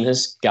 The game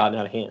has gotten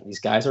out of hand. These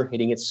guys are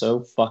hitting it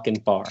so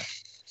fucking far.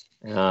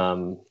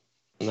 And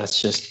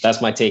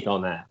that's my take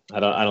on that. I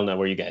don't know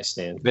where you guys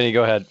stand. Vinny,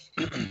 go ahead.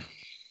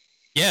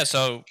 Yeah,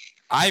 so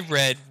I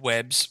read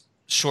Webb's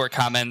short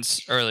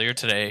comments earlier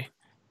today,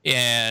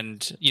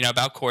 and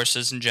about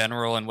courses in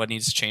general and what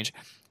needs to change.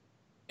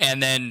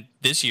 And then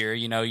this year,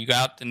 you go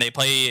out and they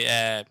play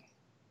at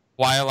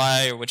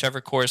Waialae or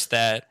whichever course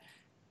that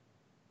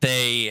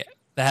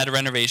had a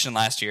renovation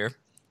last year.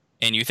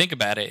 And you think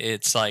about it,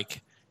 it's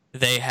like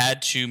they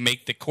had to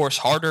make the course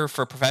harder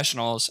for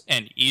professionals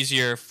and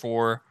easier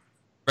for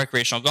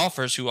recreational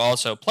golfers who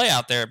also play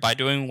out there by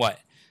doing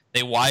what?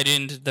 They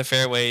widened the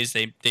fairways,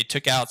 they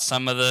took out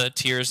some of the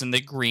tiers in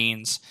the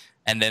greens,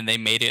 and then they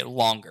made it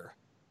longer.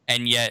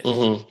 And yet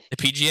the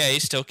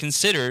PGA still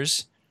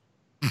considers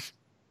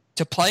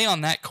to play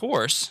on that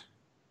course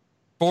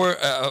for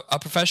a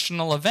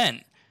professional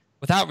event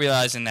without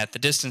realizing that the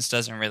distance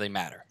doesn't really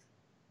matter.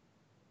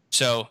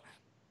 So,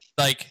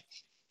 like,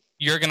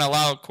 you're going to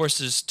allow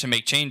courses to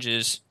make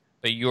changes,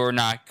 but you're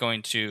not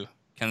going to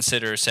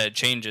consider said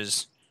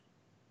changes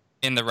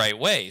in the right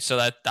way. So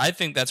that I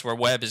think that's where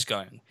Webb is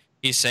going.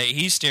 He's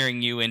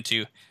steering you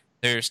into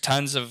there's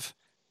tons of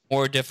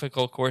more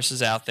difficult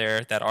courses out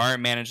there that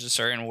aren't managed a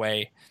certain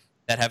way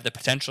that have the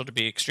potential to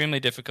be extremely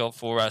difficult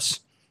for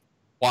us.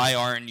 Why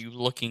aren't you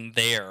looking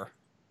there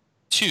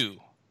too?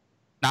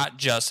 Not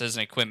just as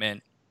an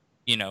equipment,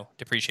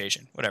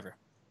 depreciation, whatever.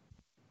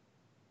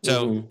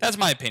 So that's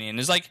my opinion.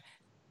 Is like,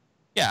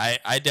 yeah,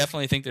 I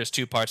definitely think there's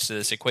two parts to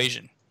this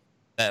equation.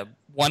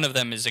 One of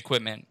them is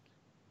equipment.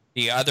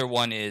 The other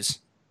one is,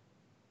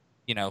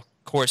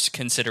 course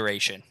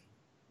consideration.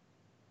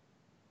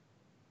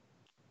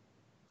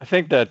 I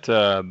think that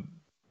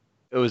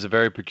it was a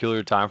very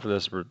peculiar time for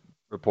this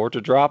report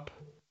to drop.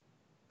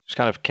 Just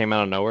kind of came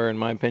out of nowhere, in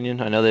my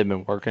opinion. I know they've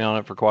been working on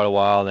it for quite a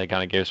while. They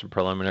kind of gave some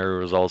preliminary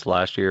results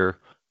last year.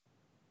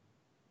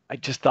 I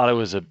just thought it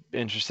was an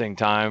interesting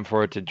time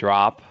for it to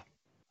drop.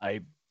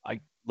 I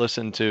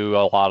listened to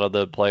a lot of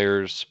the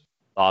players'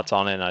 thoughts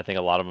on it, and I think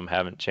a lot of them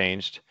haven't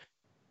changed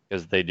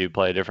because they do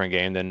play a different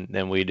game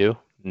than we do.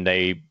 And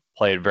they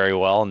play it very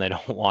well, and they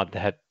don't want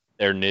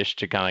their niche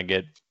to kind of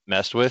get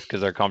messed with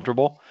because they're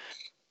comfortable.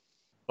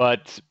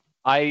 But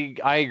I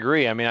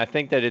agree. I mean, I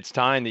think that it's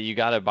time that you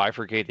got to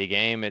bifurcate the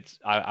game.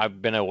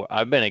 I've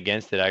been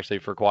against it actually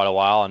for quite a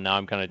while, and now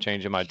I'm kind of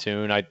changing my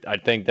tune. I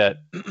think that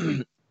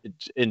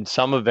in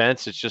some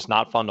events it's just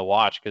not fun to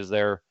watch because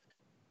they're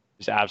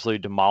just absolutely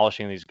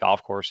demolishing these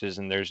golf courses,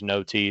 and there's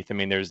no teeth. I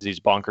mean, there's these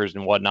bunkers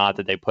and whatnot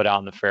that they put out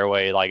in the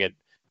fairway like at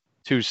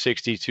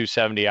 260,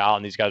 270 out,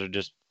 and these guys are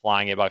just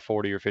flying it by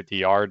 40 or 50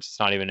 yards. It's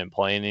not even in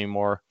play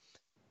anymore.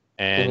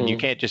 And you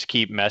can't just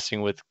keep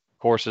messing with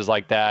courses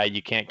like that.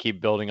 You can't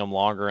keep building them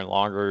longer and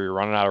longer. You're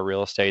running out of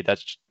real estate.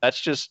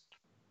 That's just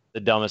the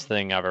dumbest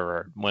thing I've ever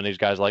heard. When these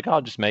guys are like,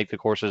 "I'll just make the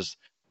courses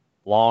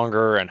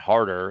longer and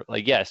harder."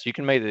 Like, yes, you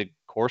can make the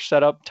course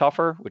setup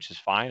tougher, which is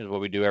fine. Is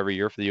what we do every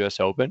year for the U.S.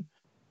 Open.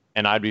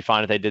 And I'd be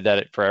fine if they did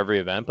that for every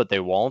event, but they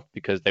won't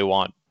because they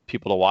want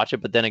people to watch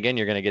it. But then again,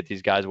 you're going to get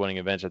these guys winning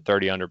events at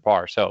 30 under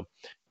par. So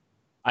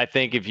I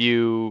think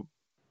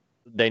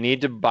they need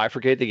to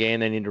bifurcate the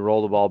game. They need to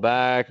roll the ball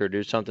back or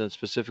do something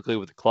specifically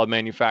with the club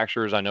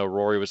manufacturers. I know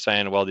Rory was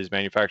saying, well, these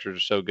manufacturers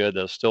are so good,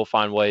 they'll still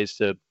find ways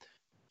to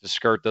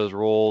skirt those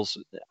rules.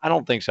 I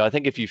don't think so. I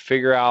think if you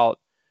figure out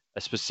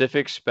a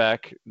specific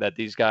spec that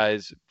these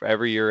guys for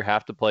every year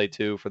have to play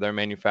to for their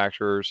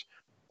manufacturers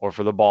or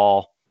for the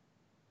ball,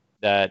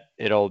 that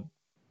it'll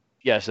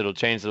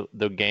change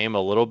the game a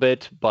little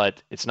bit,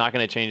 but it's not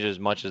going to change as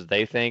much as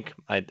they think.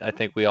 I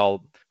think we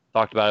all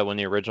talked about it when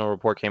the original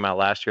report came out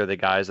last year. The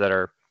guys that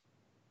are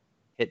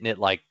hitting it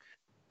like,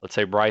 let's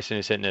say Bryson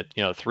is hitting it,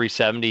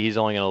 370, he's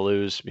only going to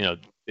lose,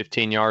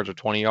 15 yards or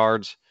 20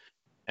 yards.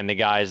 And the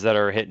guys that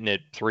are hitting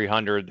it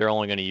 300, they're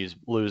only going to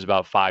lose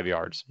about 5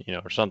 yards,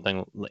 or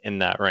something in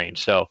that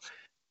range. So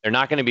they're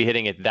not going to be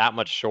hitting it that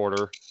much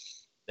shorter.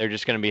 They're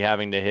just going to be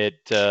having to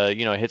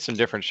hit some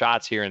different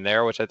shots here and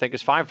there, which I think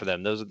is fine for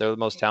them. They're the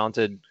most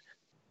talented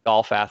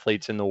golf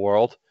athletes in the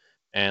world.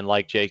 And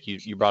like Jake,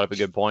 you brought up a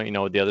good point.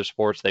 With the other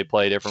sports, they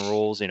play different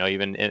rules.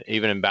 Even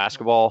in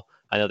basketball,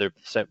 I know they're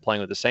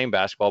playing with the same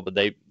basketball, but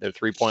their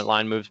 3-point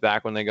line moves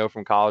back when they go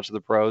from college to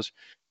the pros.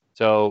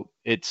 So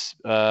it's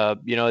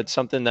it's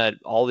something that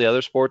all the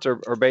other sports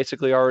are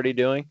basically already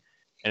doing,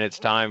 and it's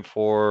time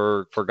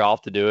for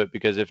golf to do it,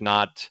 because if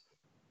not,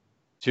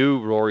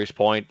 to Rory's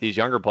point, these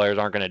younger players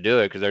aren't going to do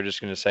it because they're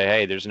just going to say,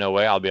 hey, there's no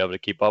way I'll be able to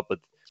keep up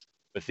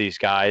with these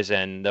guys,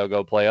 and they'll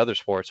go play other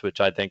sports, which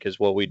I think is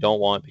what we don't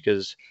want,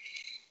 because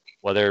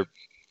whether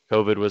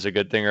COVID was a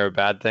good thing or a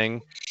bad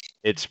thing,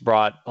 it's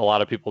brought a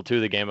lot of people to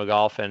the game of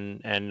golf,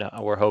 and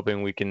we're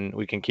hoping we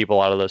can keep a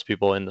lot of those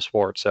people in the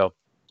sport. So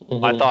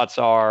my thoughts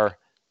are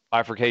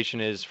bifurcation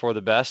is for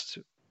the best.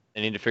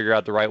 They need to figure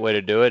out the right way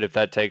to do it. If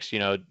that takes,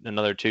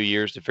 another 2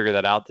 years to figure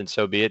that out, then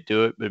so be it.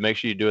 Do it, but make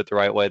sure you do it the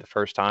right way the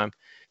first time.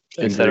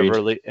 Instead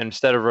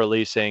of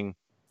releasing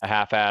a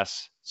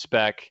half-ass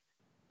spec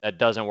that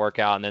doesn't work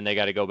out, and then they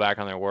got to go back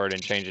on their word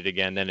and change it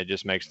again, then it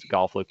just makes the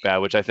golf look bad,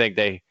 which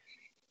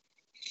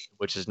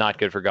is not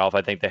good for golf.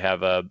 I think they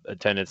have a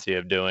tendency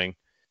of doing,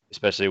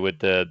 especially with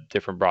the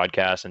different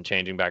broadcasts and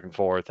changing back and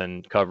forth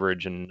and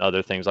coverage and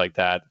other things like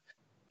that.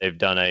 They've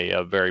done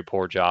a very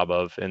poor job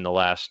of in the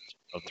last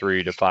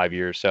 3 to 5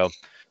 years. So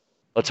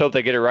let's hope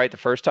they get it right the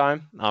first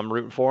time. I'm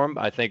rooting for them.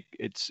 I think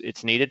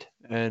it's needed,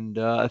 and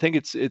I think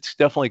it's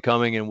definitely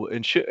coming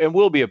and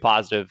will be a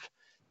positive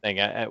thing.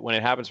 When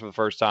it happens for the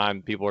first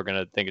time, people are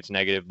going to think it's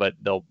negative, but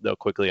they'll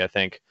quickly, I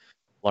think,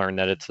 learn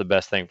that it's the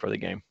best thing for the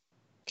game.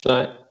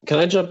 Can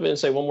I jump in and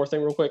say one more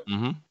thing real quick?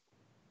 Mm-hmm.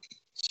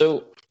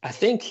 So I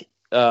think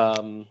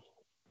I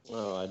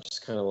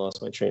just kind of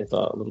lost my train of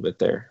thought a little bit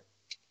there.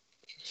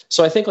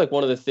 So I think like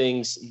one of the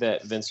things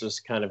that Vince was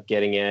kind of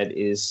getting at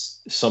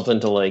is something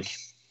to like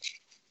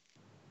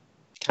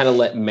kind of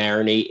let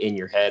marinate in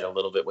your head a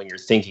little bit when you're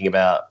thinking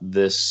about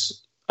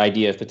this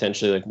idea of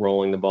potentially like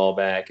rolling the ball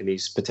back and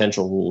these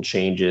potential rule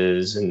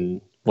changes and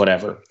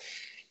whatever.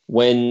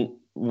 When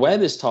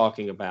Webb is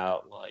talking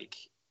about like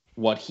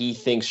what he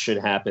thinks should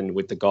happen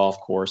with the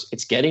golf course,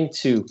 it's getting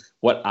to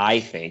what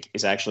I think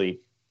is actually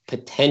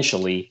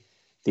potentially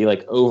the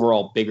like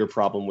overall bigger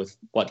problem with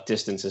what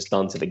distance has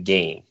done to the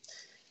game.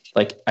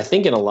 Like, I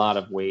think in a lot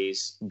of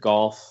ways,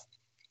 golf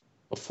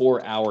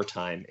before our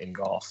time in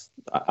golf,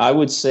 I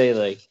would say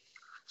like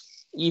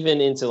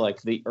even into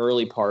like the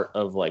early part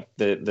of like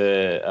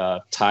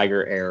the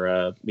Tiger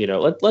era,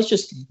 let's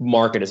just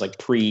mark it as like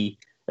pre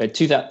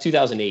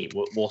 2008,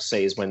 we'll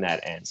say is when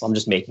that ends. I'm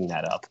just making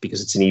that up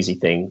because it's an easy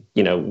thing,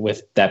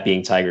 with that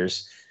being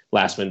Tiger's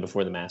last win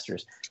before the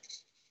Masters.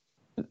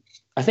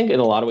 I think in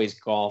a lot of ways,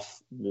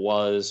 golf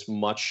was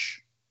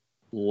much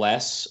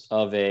less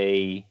of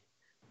a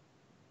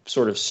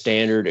sort of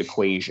standard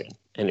equation.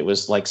 And it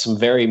was like some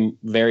very,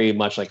 very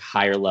much like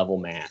higher level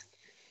math,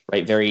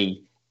 right?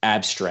 Very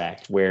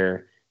abstract,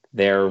 where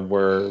there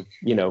were,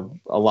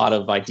 a lot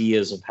of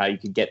ideas of how you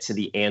could get to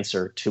the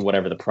answer to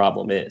whatever the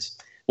problem is.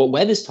 What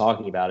Webb is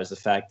talking about is the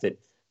fact that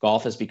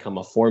golf has become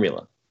a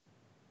formula.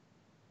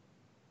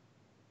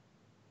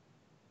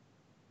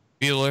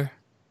 Bueller.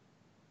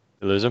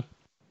 You lose him?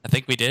 I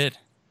think we did.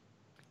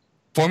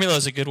 Formula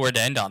is a good word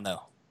to end on,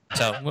 though.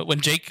 So when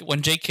Jake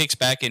kicks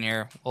back in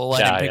here, we'll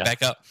let him pick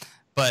back up.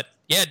 But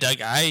yeah, Doug,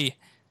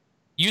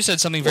 you said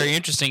something very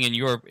interesting in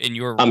your.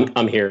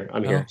 I'm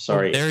here.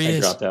 Sorry, there he I is.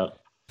 dropped out.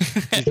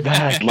 He's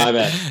back. My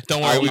bad.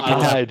 Don't worry,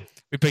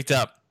 we picked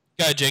up.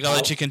 Go ahead, Jake. I'll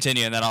let you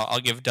continue, and then I'll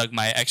give Doug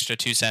my extra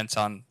 2 cents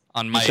on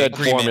my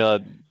agreement. Formula,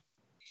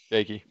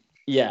 Jakey.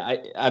 Yeah,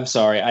 I'm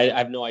sorry. I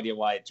have no idea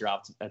why it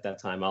dropped at that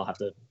time. I'll have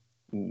to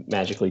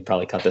magically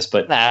probably cut this,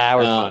 but we're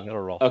fine. It'll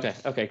roll.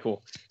 Okay,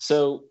 cool.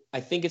 So I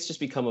think it's just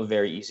become a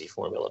very easy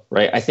formula,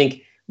 right? I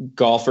think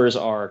golfers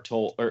are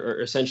told or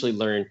essentially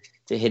learn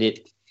to hit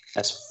it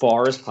as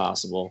far as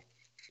possible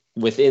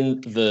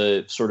within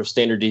the sort of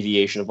standard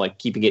deviation of like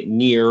keeping it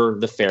near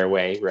the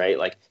fairway, right?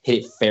 Like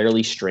hit it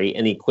fairly straight,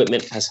 and the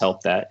equipment has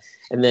helped that.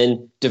 And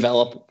then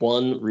develop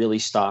one really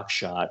stock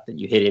shot that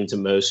you hit into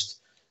most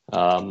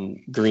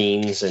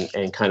greens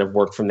and kind of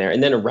work from there.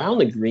 And then around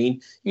the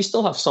green, you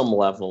still have some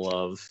level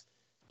of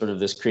sort of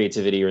this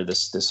creativity or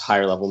this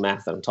higher level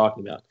math that I'm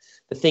talking about.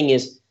 The thing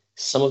is,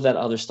 some of that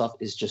other stuff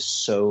is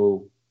just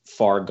so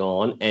far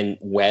gone. And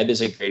Webb is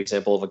a great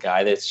example of a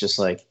guy that's just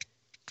like,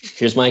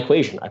 here's my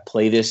equation. I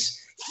play this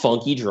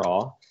funky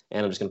draw,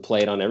 and I'm just going to play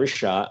it on every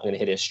shot. I'm going to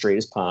hit it as straight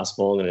as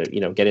possible. I'm going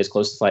to, get as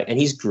close to flight. And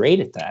he's great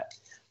at that.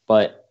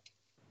 But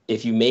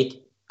if you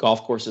make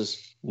golf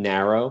courses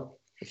narrow,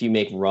 if you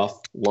make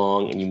rough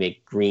long, and you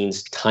make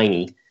greens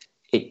tiny,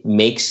 it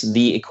makes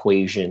the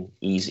equation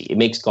easy. It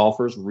makes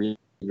golfers really,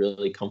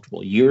 really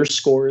comfortable.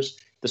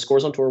 The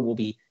scores on tour will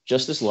be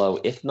just as low,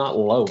 if not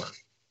lower,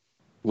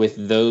 with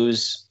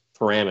those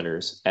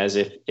parameters as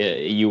if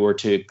you were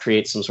to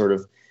create some sort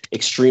of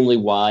extremely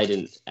wide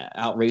and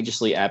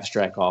outrageously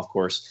abstract golf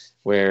course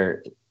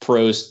where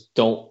pros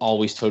don't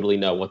always totally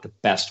know what the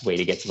best way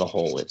to get to the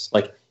hole is.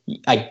 Like,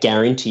 I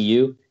guarantee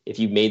you, if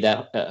you made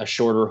that a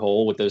shorter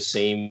hole with those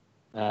same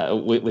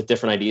with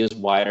different ideas,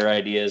 wider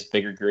ideas,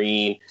 bigger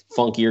green,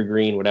 funkier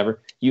green,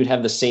 whatever, you'd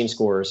have the same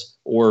scores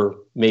or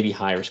maybe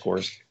higher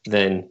scores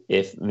than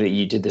if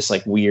you did this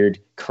like weird,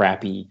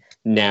 crappy,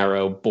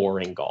 narrow,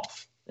 boring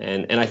golf.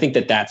 And I think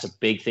that that's a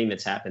big thing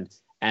that's happened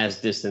as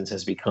distance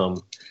has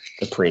become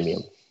the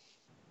premium.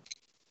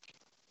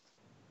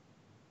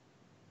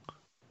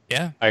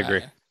 Yeah, I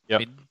agree.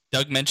 Yep.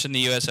 Doug mentioned the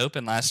U.S.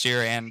 Open last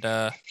year, and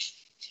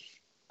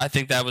I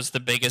think that was the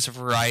biggest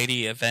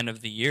variety event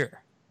of the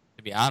year,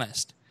 to be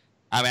honest.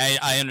 I mean,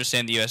 I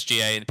understand the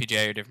USGA and the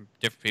PGA are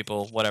different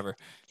people, whatever.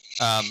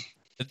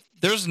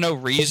 There's no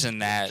reason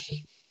that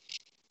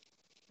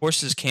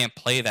courses can't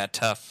play that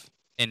tough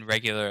in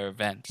regular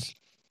events.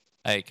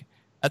 Like,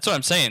 that's what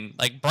I'm saying.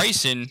 Like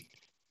Bryson,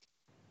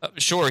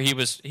 sure, he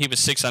was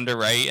 6 under,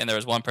 right? And there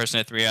was one person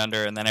at 3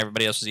 under, and then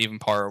everybody else was even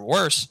par or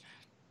worse.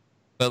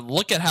 But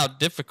look at how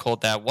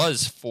difficult that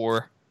was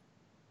for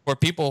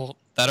people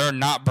that are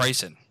not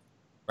Bryson,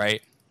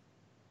 right?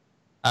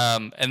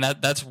 And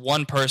that's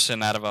one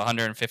person out of a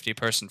 150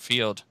 person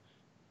field.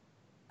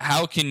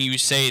 How can you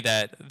say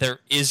that there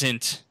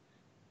isn't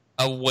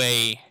a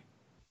way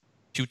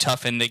to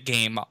toughen the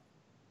game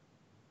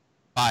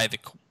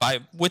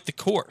with the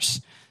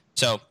course?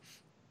 So,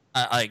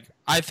 I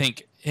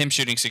think him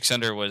shooting 6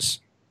 under was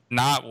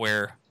not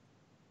where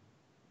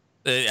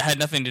it had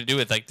nothing to do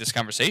with like this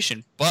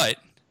conversation, but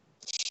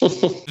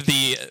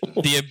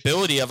the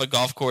ability of a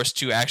golf course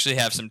to actually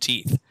have some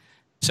teeth.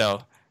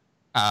 So,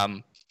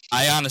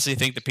 I honestly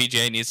think the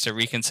PGA needs to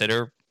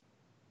reconsider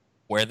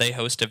where they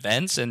host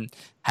events and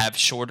have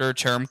shorter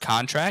term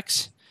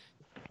contracts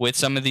with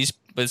some of these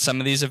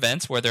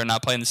events where they're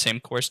not playing the same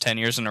course 10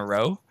 years in a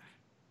row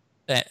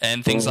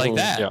and things like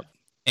that. Yeah.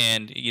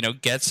 And,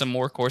 get some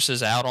more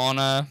courses out on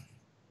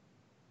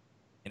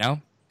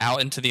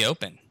out into the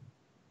open.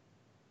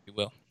 You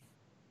will.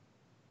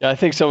 Yeah, I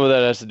think some of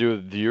that has to do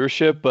with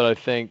viewership, but I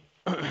think,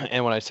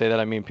 and when I say that,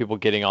 I mean people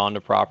getting on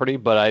the property.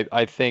 But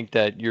I think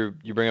that you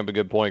bring up a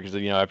good point because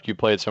after you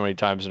play it so many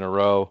times in a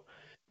row,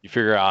 you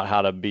figure out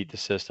how to beat the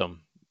system.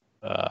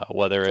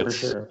 Whether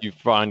it's you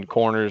find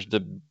corners to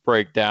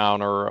break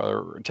down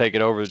or take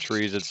it over the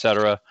trees,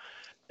 etc.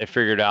 They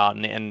figured out,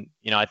 and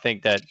I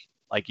think that,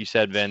 like you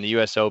said, Vin, the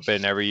U.S.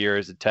 Open every year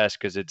is a test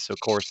because it's a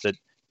course that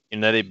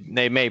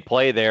they may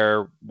play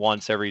there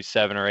once every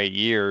 7 or 8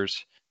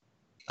 years.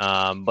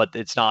 But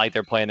it's not like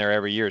they're playing there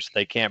every year, so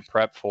they can't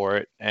prep for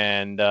it.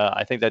 And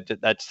I think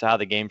that's how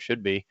the game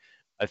should be.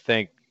 I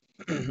think,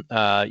 you're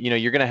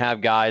going to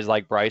have guys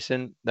like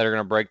Bryson that are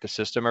going to break the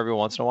system every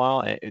once in a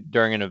while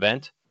during an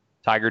event.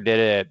 Tiger did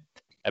it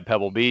at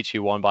Pebble Beach. He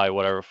won by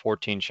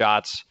 14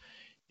 shots.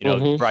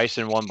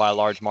 Bryson won by a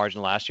large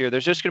margin last year.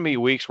 There's just going to be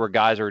weeks where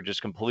guys are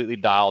just completely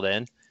dialed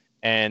in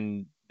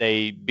and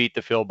they beat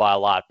the field by a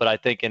lot. But I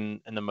think in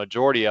the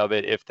majority of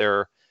it, if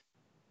they're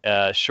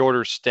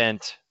shorter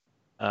stint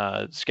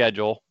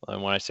schedule.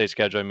 And when I say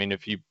schedule, I mean,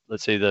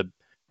 let's say the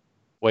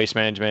Waste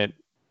Management,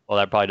 well,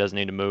 that probably doesn't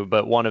need to move,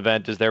 but one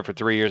event is there for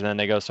 3 years and then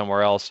they go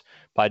somewhere else.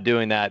 By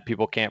doing that,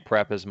 people can't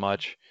prep as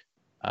much.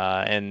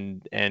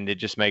 And it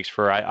just makes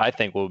I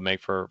think will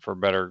make for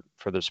better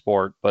for the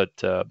sport, but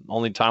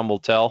only time will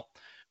tell.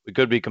 We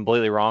could be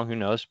completely wrong. Who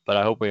knows? But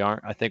I hope we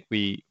aren't. I think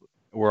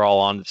we're all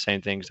on the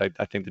same things.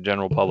 I think the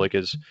general public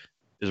is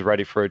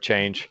ready for a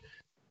change.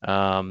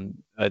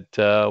 But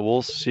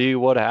we'll see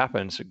what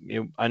happens.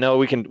 I know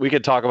we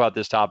could talk about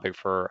this topic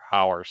for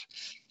hours.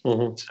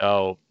 Mm-hmm.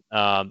 So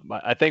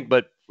I think,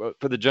 but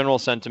for the general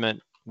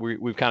sentiment,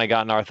 we've kind of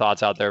gotten our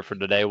thoughts out there for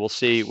today. We'll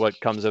see what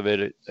comes of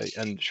it.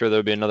 I'm sure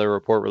there'll be another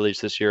report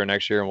released this year or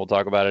next year, and we'll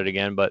talk about it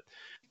again. But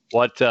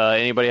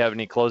anybody have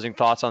any closing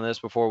thoughts on this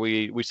before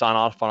we sign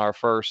off on our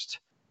first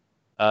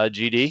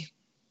GD?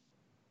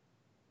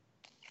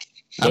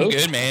 I'm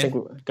good, man.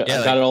 I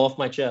got it all off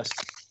my chest.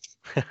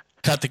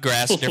 Cut the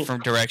grass a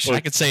different direction. I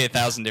could say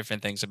 1,000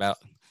 different things about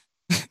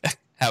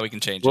how we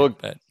can change it.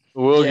 But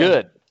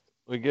good.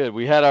 We're good.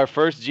 We had our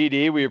first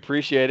GD. We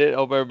appreciate it.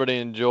 Hope everybody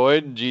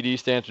enjoyed. GD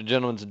stands for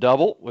Gentleman's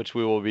Double, which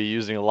we will be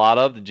using a lot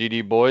of, the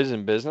GD boys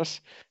in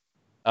business.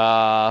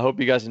 I hope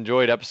you guys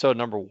enjoyed episode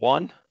number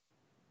 1.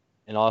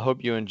 And I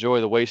hope you enjoy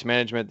the Waste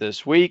Management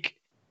this week.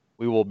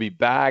 We will be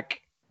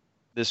back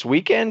this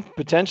weekend,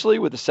 potentially,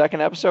 with the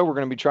second episode. We're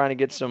going to be trying to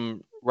get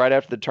some right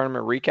after the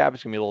tournament recap.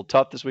 It's going to be a little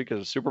tough this week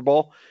because of Super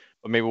Bowl.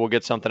 But maybe we'll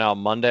get something out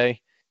Monday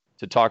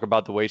to talk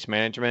about the Waste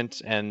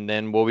Management. And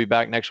then we'll be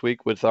back next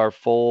week with our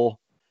full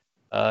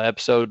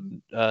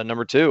episode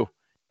number 2.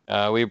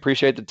 We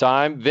appreciate the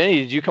time. Vinny,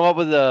 did you come up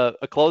with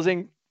a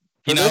closing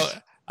for this?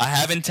 I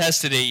haven't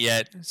tested it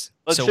yet.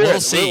 Let's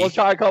we'll see. We'll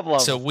try a couple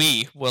of them. So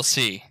we'll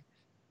see.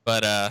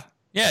 But I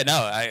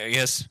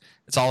guess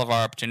it's all of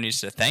our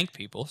opportunities to thank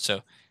people.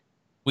 So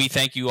we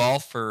thank you all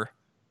for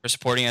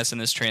supporting us in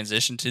this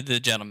transition to the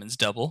Gentleman's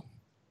Double.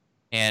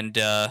 And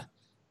God,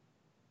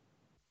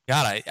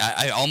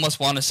 I almost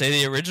want to say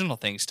the original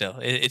thing still.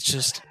 It's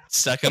just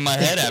stuck in my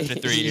head after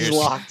 3 years.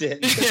 Locked in.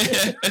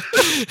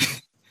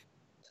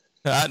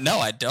 No,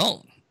 I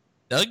don't.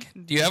 Doug,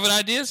 do you have any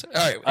ideas? All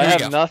right, I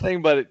have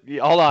nothing, but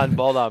hold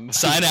on.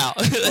 Sign out.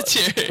 Let's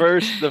hear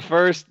it. The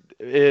first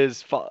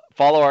is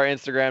follow our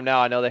Instagram now.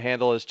 I know the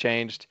handle has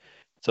changed,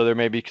 so there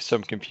may be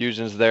some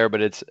confusions there,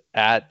 but it's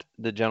at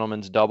the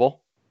Gentleman's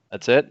Double.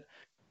 That's it.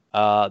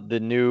 The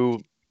new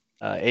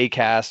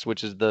Acast,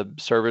 which is the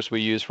service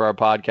we use for our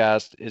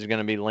podcast, is going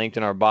to be linked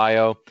in our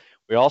bio.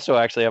 We also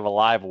actually have a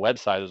live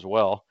website as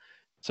well,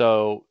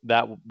 so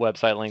that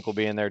website link will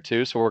be in there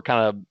too. So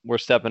we're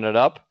stepping it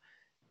up,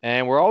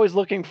 and we're always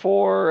looking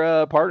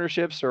for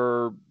partnerships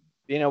or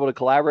being able to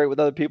collaborate with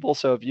other people.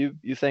 So if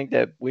you think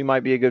that we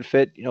might be a good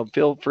fit,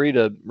 feel free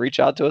to reach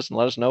out to us and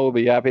let us know. We'll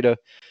be happy to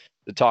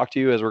to talk to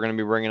you, as we're going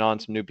to be bringing on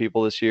some new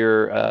people this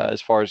year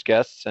as far as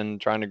guests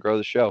and trying to grow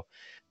the show.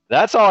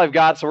 That's all I've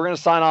got. So we're going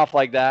to sign off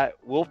like that.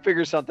 We'll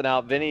figure something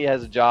out. Vinny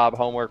has a job,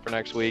 homework for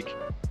next week.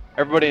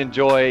 Everybody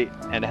enjoy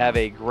and have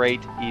a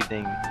great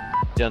evening,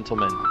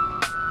 gentlemen.